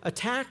who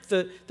attack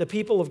the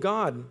people of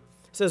God. It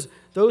says,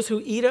 those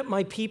who eat up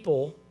my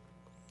people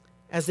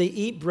as they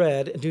eat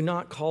bread and do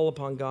not call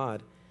upon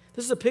God.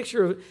 This is a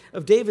picture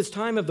of David's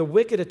time of the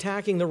wicked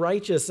attacking the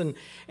righteous, and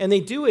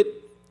they do it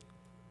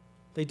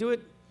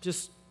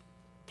just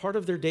part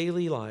of their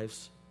daily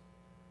lives.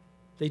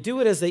 They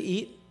do it as they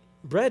eat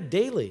bread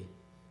daily.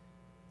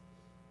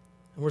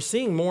 And we're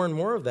seeing more and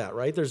more of that,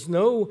 right? There's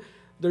no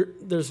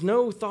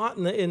thought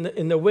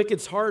in the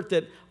wicked's heart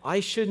that I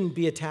shouldn't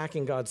be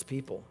attacking God's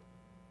people.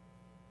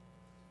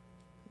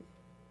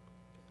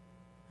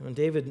 And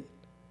David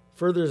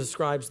further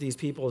describes these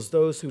people as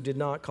those who did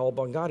not call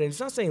upon God. And it's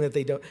not saying that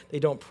they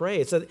don't pray.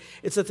 It's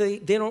that they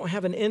don't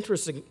have an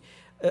interest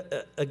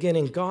again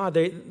in God,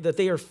 that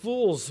they are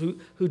fools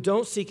who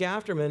don't seek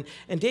after him.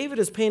 And David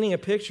is painting a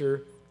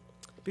picture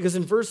because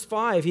in verse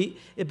 5, he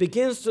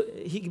begins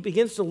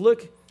to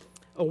look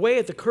away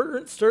at the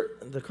current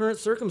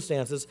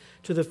circumstances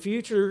to the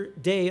future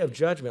day of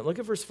judgment. Look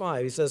at verse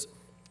 5. He says,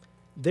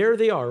 there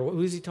they are.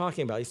 Who is he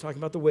talking about? He's talking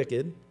about the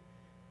wicked,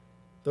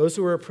 those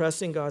who are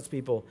oppressing God's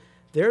people.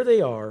 There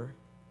they are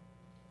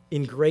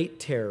in great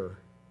terror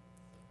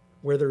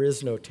where there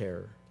is no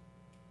terror.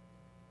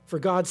 For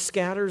God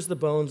scatters the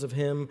bones of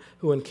him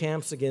who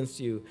encamps against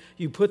you.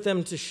 You put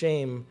them to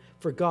shame,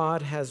 for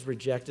God has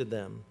rejected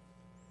them.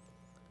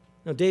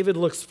 Now, David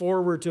looks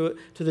forward to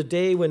the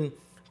day when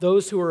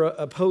those who are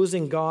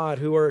opposing God,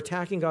 who are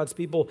attacking God's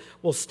people,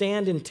 will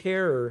stand in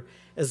terror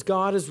as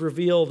God is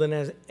revealed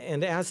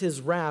and as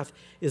his wrath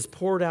is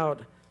poured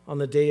out on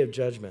the day of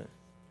judgment.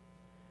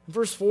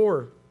 Verse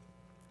 4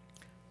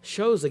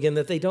 shows again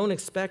that they don't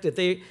expect it.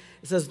 It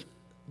says,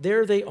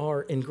 there they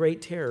are in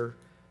great terror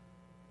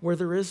where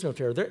there is no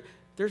terror.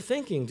 They're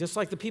thinking, just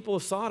like the people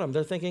of Sodom,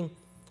 they're thinking,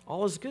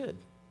 all is good.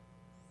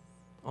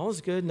 All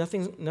is good.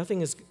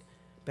 Nothing is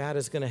bad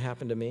is going to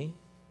happen to me.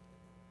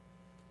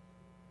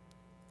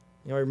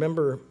 I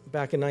remember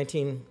back in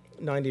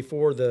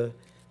 1994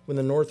 when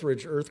the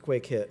Northridge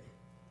earthquake hit.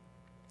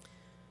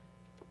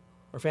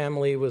 Our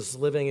family was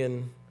living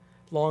in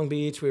Long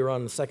Beach. We were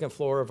on the second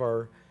floor of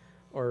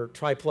our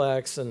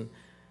triplex, and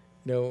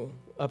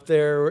up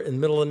there in the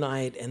middle of the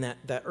night, and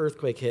that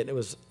earthquake hit. It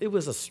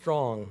was a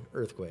strong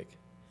earthquake.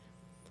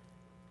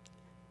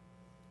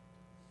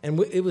 And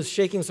it was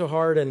shaking so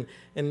hard, and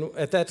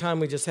at that time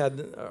we just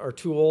had our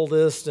two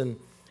oldest, and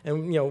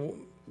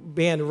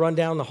we had to run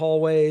down the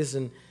hallways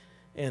and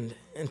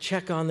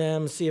check on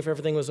them, see if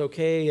everything was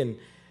okay. And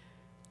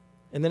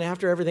then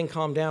after everything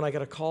calmed down, I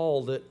got a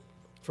call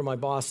from my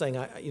boss saying,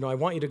 I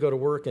want you to go to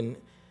work and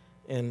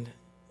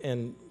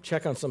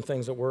check on some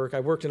things at work. I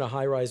worked in a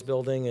high-rise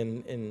building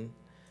in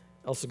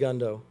El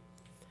Segundo.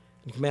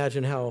 You can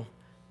imagine how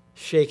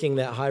shaking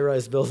that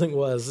high-rise building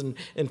was. And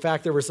in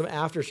fact, there were some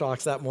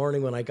aftershocks that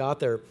morning when I got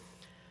there.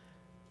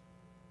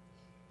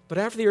 But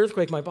after the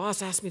earthquake, my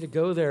boss asked me to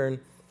go there.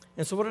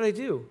 And so what did I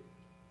do?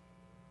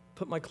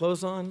 Put my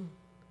clothes on,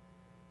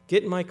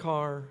 get in my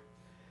car,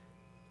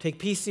 take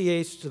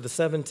PCH to the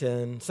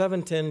 710,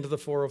 710 to the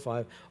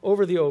 405,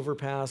 over the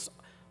overpass,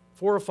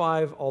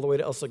 405 all the way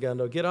to El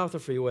Segundo, get off the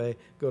freeway,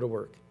 go to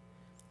work.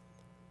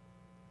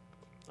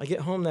 I get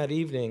home that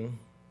evening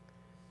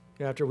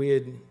after we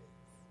had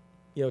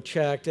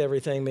checked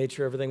everything, made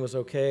sure everything was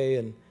okay,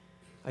 and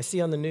I see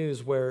on the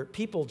news where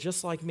people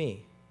just like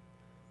me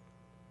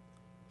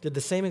did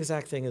the same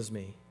exact thing as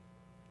me.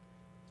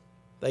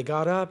 They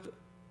got up,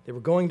 they were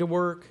going to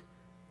work,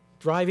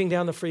 driving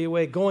down the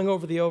freeway, going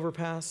over the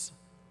overpass,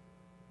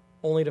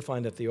 only to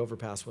find that the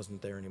overpass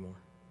wasn't there anymore.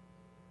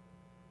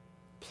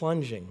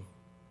 Plunging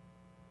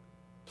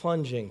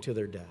to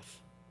their death.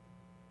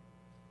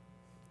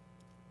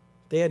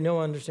 They had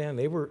no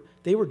understanding.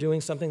 They were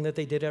doing something that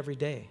they did every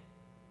day.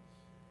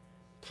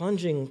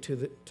 Plunging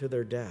to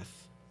their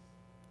death.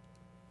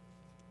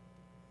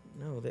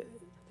 No,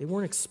 they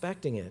weren't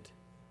expecting it.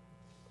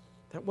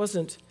 That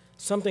wasn't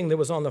something that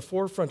was on the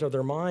forefront of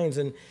their minds.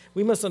 And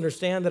we must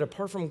understand that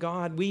apart from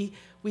God, we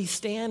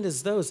stand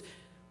as those.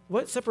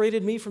 What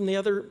separated me from the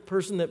other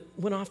person that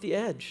went off the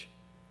edge?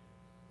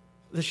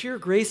 The sheer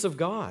grace of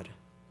God.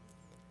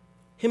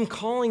 Him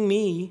calling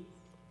me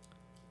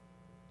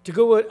to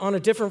go on a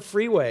different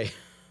freeway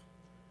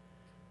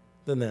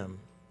than them.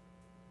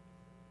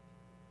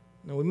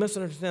 No, we must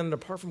understand that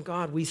apart from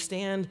God, we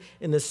stand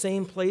in the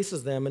same place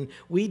as them, and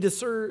we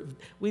deserve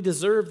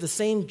the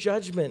same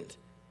judgment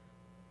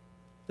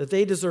that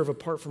they deserve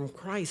apart from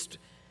Christ.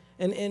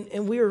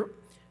 And we are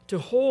to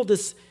hold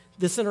this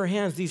in our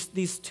hands,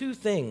 these two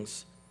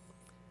things.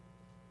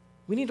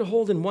 We need to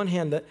hold in one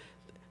hand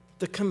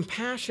the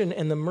compassion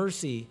and the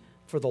mercy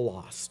for the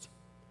lost.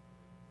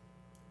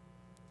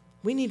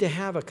 We need to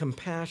have a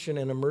compassion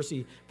and a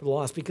mercy for the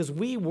lost because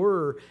we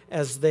were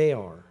as they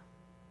are.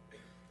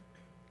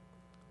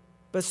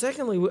 But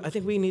secondly, I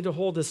think we need to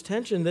hold this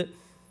tension that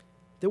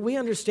we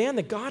understand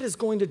that God is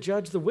going to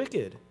judge the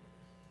wicked.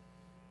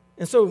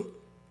 And so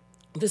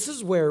this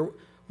is where,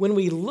 when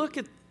we look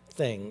at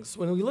things,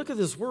 when we look at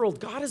this world,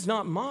 God is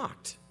not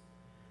mocked.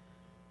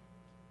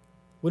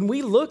 When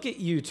we look at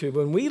YouTube,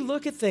 when we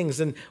look at things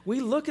and we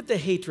look at the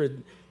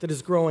hatred that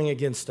is growing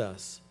against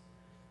us,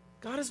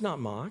 God is not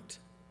mocked.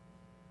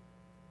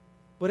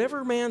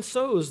 Whatever man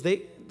sows,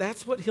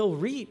 that's what he'll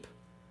reap.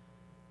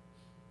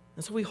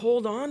 And so we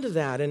hold on to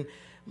that.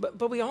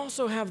 But we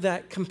also have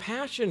that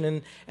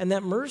compassion and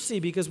that mercy,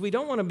 because we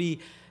don't want to be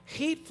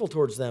hateful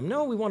towards them.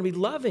 No, we want to be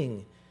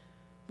loving.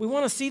 We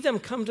want to see them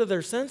come to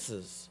their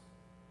senses.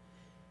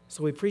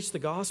 So we preach the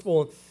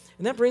gospel.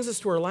 And that brings us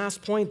to our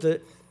last point,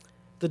 the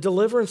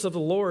deliverance of the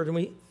Lord.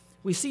 And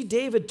we see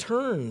David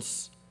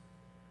turns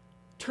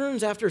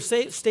after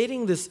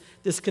stating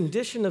this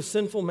condition of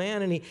sinful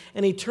man,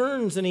 and he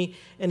turns and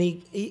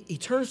he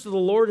turns to the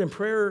Lord in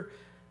prayer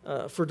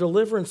for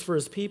deliverance for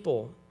his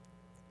people.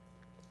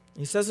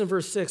 He says in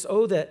verse 6,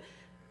 "Oh, that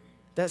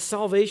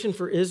salvation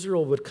for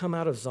Israel would come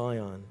out of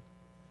Zion.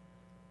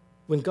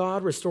 When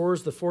God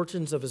restores the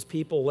fortunes of his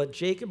people, let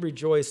Jacob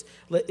rejoice,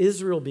 let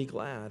Israel be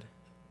glad."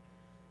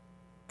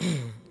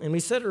 And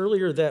we said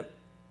earlier that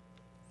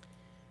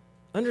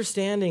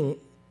understanding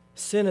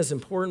sin is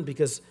important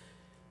because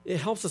it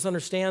helps us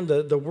understand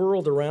the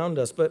world around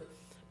us, but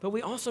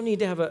we also need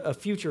to have a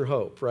future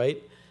hope,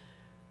 right?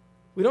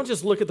 We don't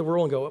just look at the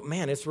world and go,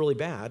 man, it's really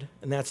bad,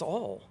 and that's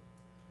all.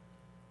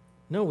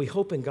 No, we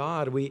hope in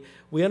God. We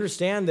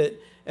understand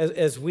that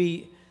as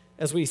we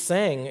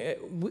sang,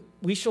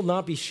 we shall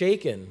not be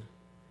shaken.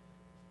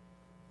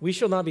 We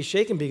shall not be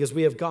shaken because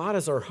we have God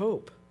as our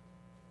hope.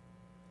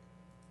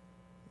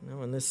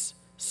 And this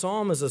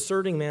psalm is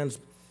asserting man's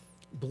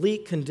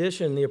bleak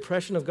condition, the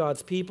oppression of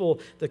God's people,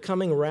 the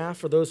coming wrath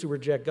for those who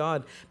reject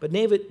God. But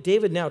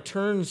David now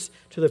turns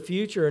to the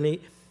future, and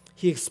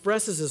he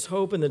expresses his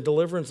hope in the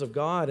deliverance of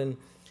God. And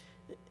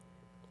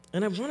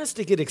I want us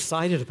to get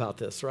excited about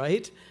this,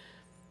 right?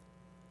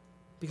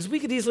 Because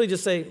we could easily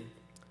just say,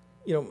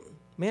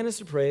 man is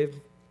depraved,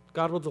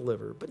 God will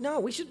deliver. But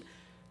no,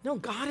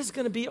 God is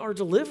going to be our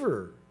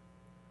deliverer.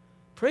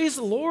 Praise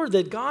the Lord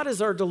that God is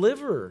our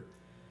deliverer.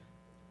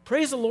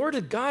 Praise the Lord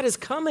that God is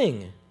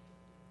coming.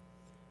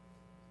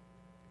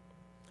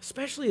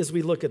 Especially as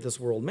we look at this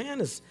world. Man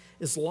is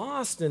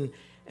lost and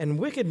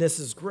wickedness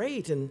is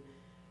great, and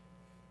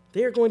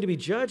they are going to be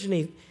judged.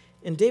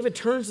 And David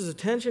turns his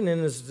attention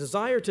and his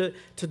desire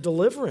to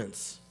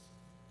deliverance.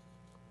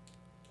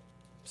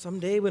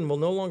 Someday when we'll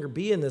no longer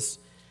be in this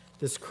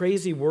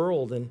crazy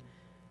world. And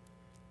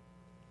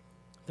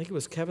I think it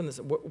was Kevin that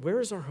said,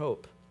 where is our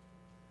hope?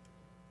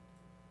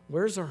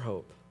 Where's our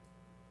hope?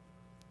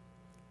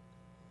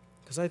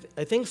 Because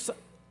I think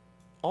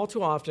all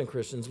too often,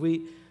 Christians,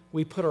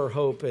 we put our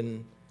hope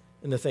in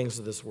the things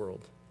of this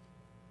world.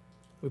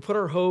 We put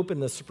our hope in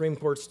the Supreme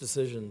Court's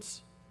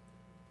decisions.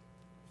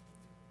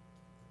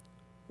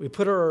 We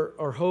put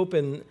our hope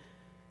in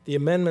the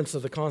amendments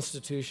of the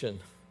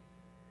Constitution.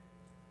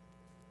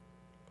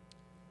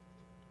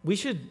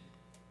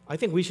 I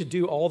think we should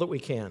do all that we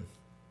can.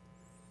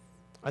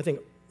 I think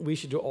we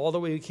should do all that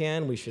we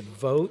can. We should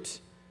vote.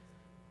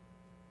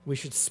 We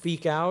should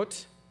speak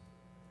out.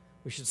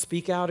 We should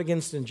speak out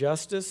against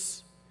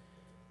injustice.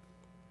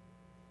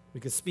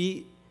 We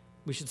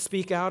should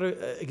speak out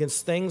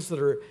against things that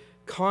are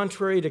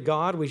contrary to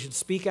God. We should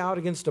speak out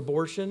against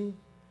abortion.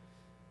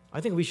 I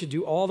think we should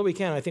do all that we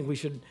can. I think we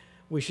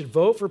should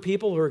vote for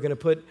people who are going to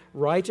put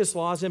righteous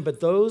laws in,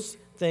 but those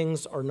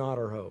things are not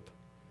our hope.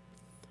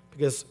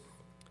 Because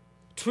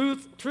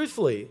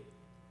truthfully,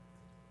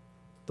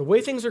 the way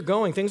things are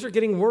going, things are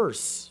getting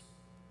worse.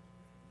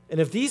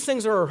 And if these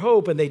things are our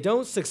hope and they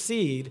don't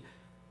succeed,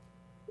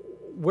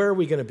 where are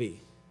we going to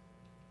be?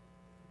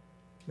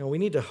 No, we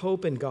need to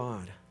hope in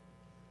God.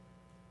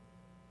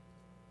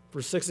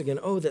 Verse 6 again,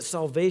 "Oh, that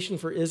salvation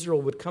for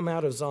Israel would come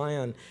out of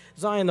Zion.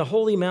 Zion, the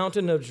holy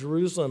mountain of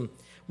Jerusalem.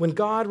 When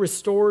God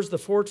restores the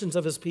fortunes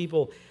of his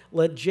people,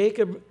 let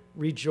Jacob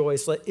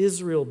rejoice, let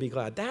Israel be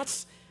glad."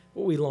 That's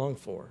what we long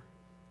for.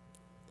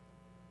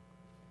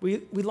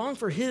 We long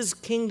for his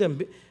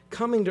kingdom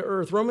coming to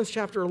earth. Romans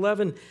chapter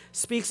 11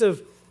 speaks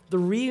of the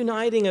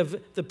reuniting of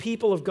the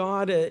people of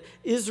God,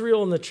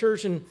 Israel and the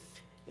church. And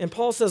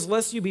Paul says,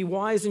 "Lest you be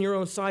wise in your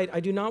own sight, I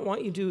do not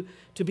want you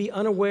to be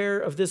unaware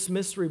of this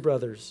mystery,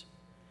 brothers,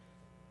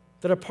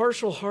 that a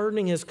partial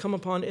hardening has come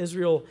upon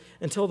Israel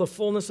until the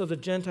fullness of the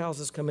Gentiles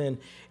has come in.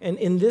 And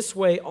in this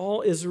way,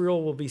 all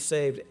Israel will be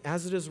saved.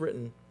 As it is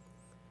written,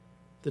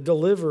 the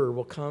deliverer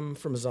will come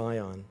from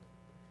Zion.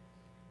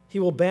 He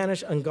will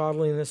banish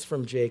ungodliness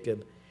from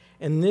Jacob,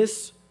 and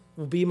this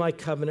will be my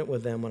covenant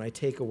with them when I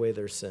take away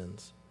their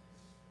sins."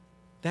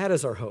 That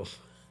is our hope.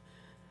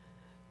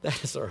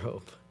 That is our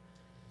hope.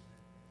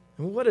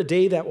 And what a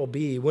day that will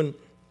be when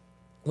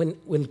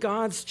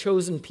God's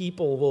chosen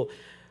people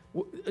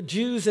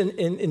Jews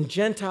and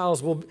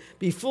Gentiles will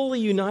be fully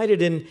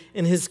united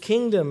in his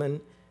kingdom.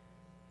 And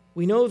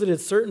we know that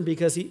it's certain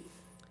because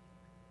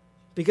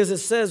it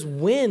says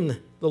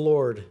when the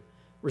Lord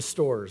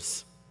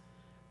restores.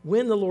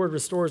 When the Lord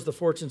restores the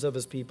fortunes of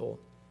his people.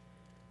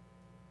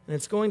 And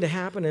it's going to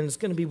happen, and it's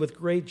going to be with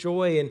great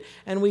joy.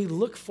 And we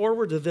look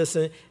forward to this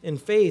in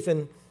faith,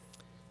 and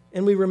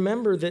we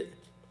remember that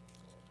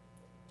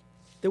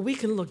we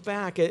can look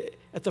back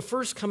at the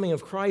first coming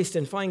of Christ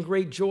and find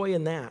great joy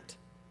in that.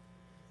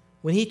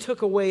 When he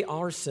took away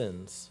our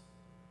sins.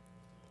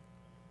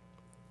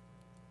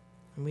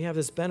 And we have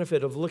this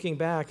benefit of looking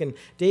back, and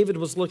David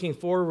was looking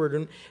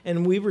forward,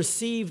 and we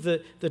receive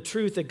the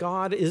truth that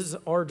God is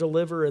our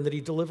deliverer and that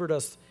he delivered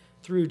us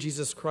through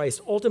Jesus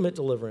Christ. Ultimate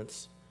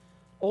deliverance,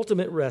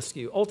 ultimate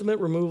rescue, ultimate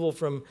removal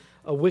from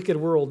a wicked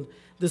world.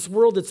 This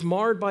world that's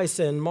marred by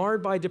sin,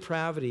 marred by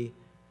depravity,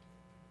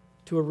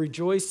 to a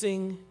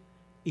rejoicing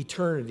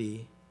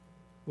eternity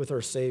with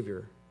our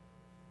Savior.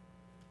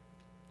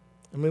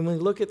 And when we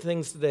look at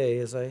things today,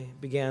 as I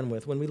began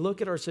with, when we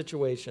look at our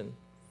situation,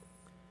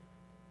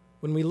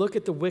 when we look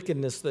at the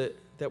wickedness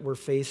that we're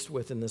faced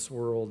with in this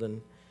world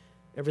and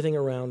everything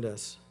around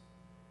us,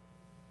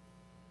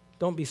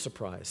 don't be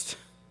surprised.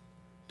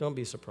 Don't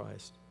be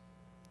surprised.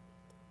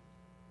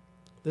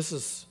 This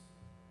is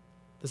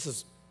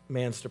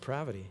man's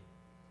depravity.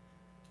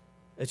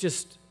 It's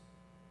just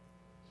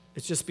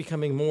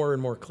becoming more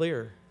and more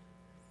clear.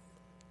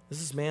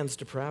 This is man's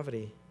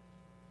depravity.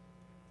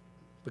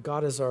 But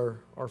God is our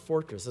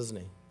fortress, isn't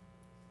he?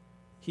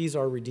 He's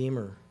our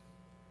Redeemer.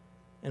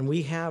 And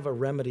we have a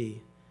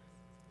remedy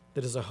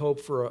that is a hope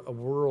for a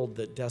world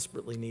that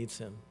desperately needs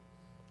him.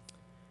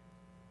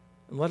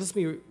 And let us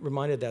be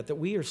reminded that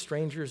we are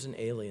strangers and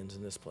aliens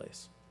in this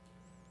place.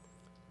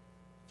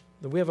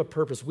 That we have a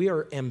purpose. We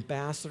are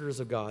ambassadors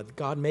of God,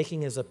 God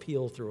making his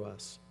appeal through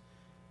us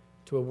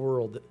to a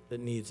world that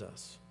needs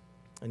us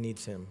and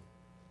needs him.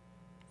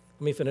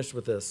 Let me finish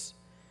with this.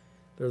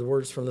 They're the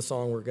words from the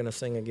song we're going to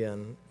sing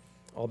again.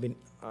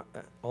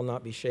 I'll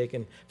not be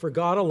shaken. For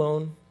God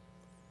alone,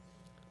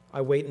 I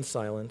wait in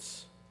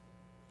silence.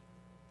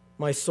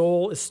 My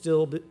soul is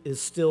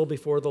still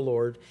before the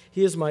Lord.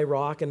 He is my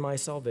rock and my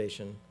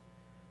salvation,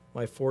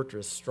 my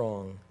fortress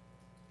strong.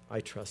 I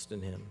trust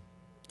in him.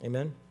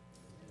 Amen?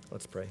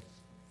 Let's pray.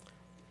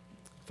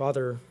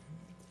 Father,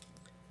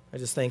 I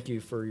just thank you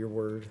for your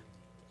word.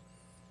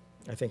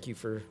 I thank you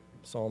for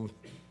Psalm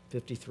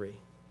 53.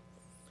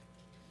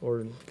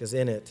 Lord, because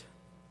in it,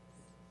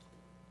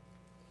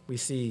 we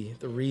see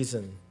the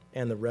reason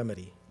and the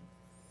remedy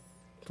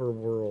for a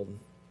world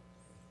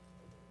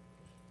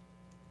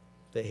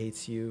that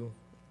hates you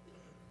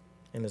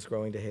and is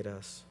growing to hate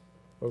us.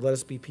 Lord, let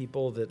us be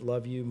people that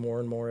love you more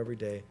and more every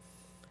day.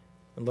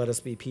 And let us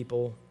be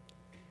people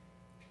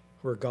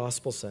who are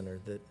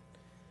gospel-centered, that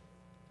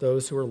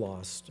those who are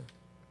lost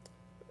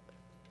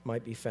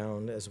might be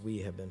found as we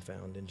have been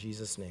found. In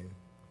Jesus' name,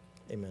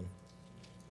 amen.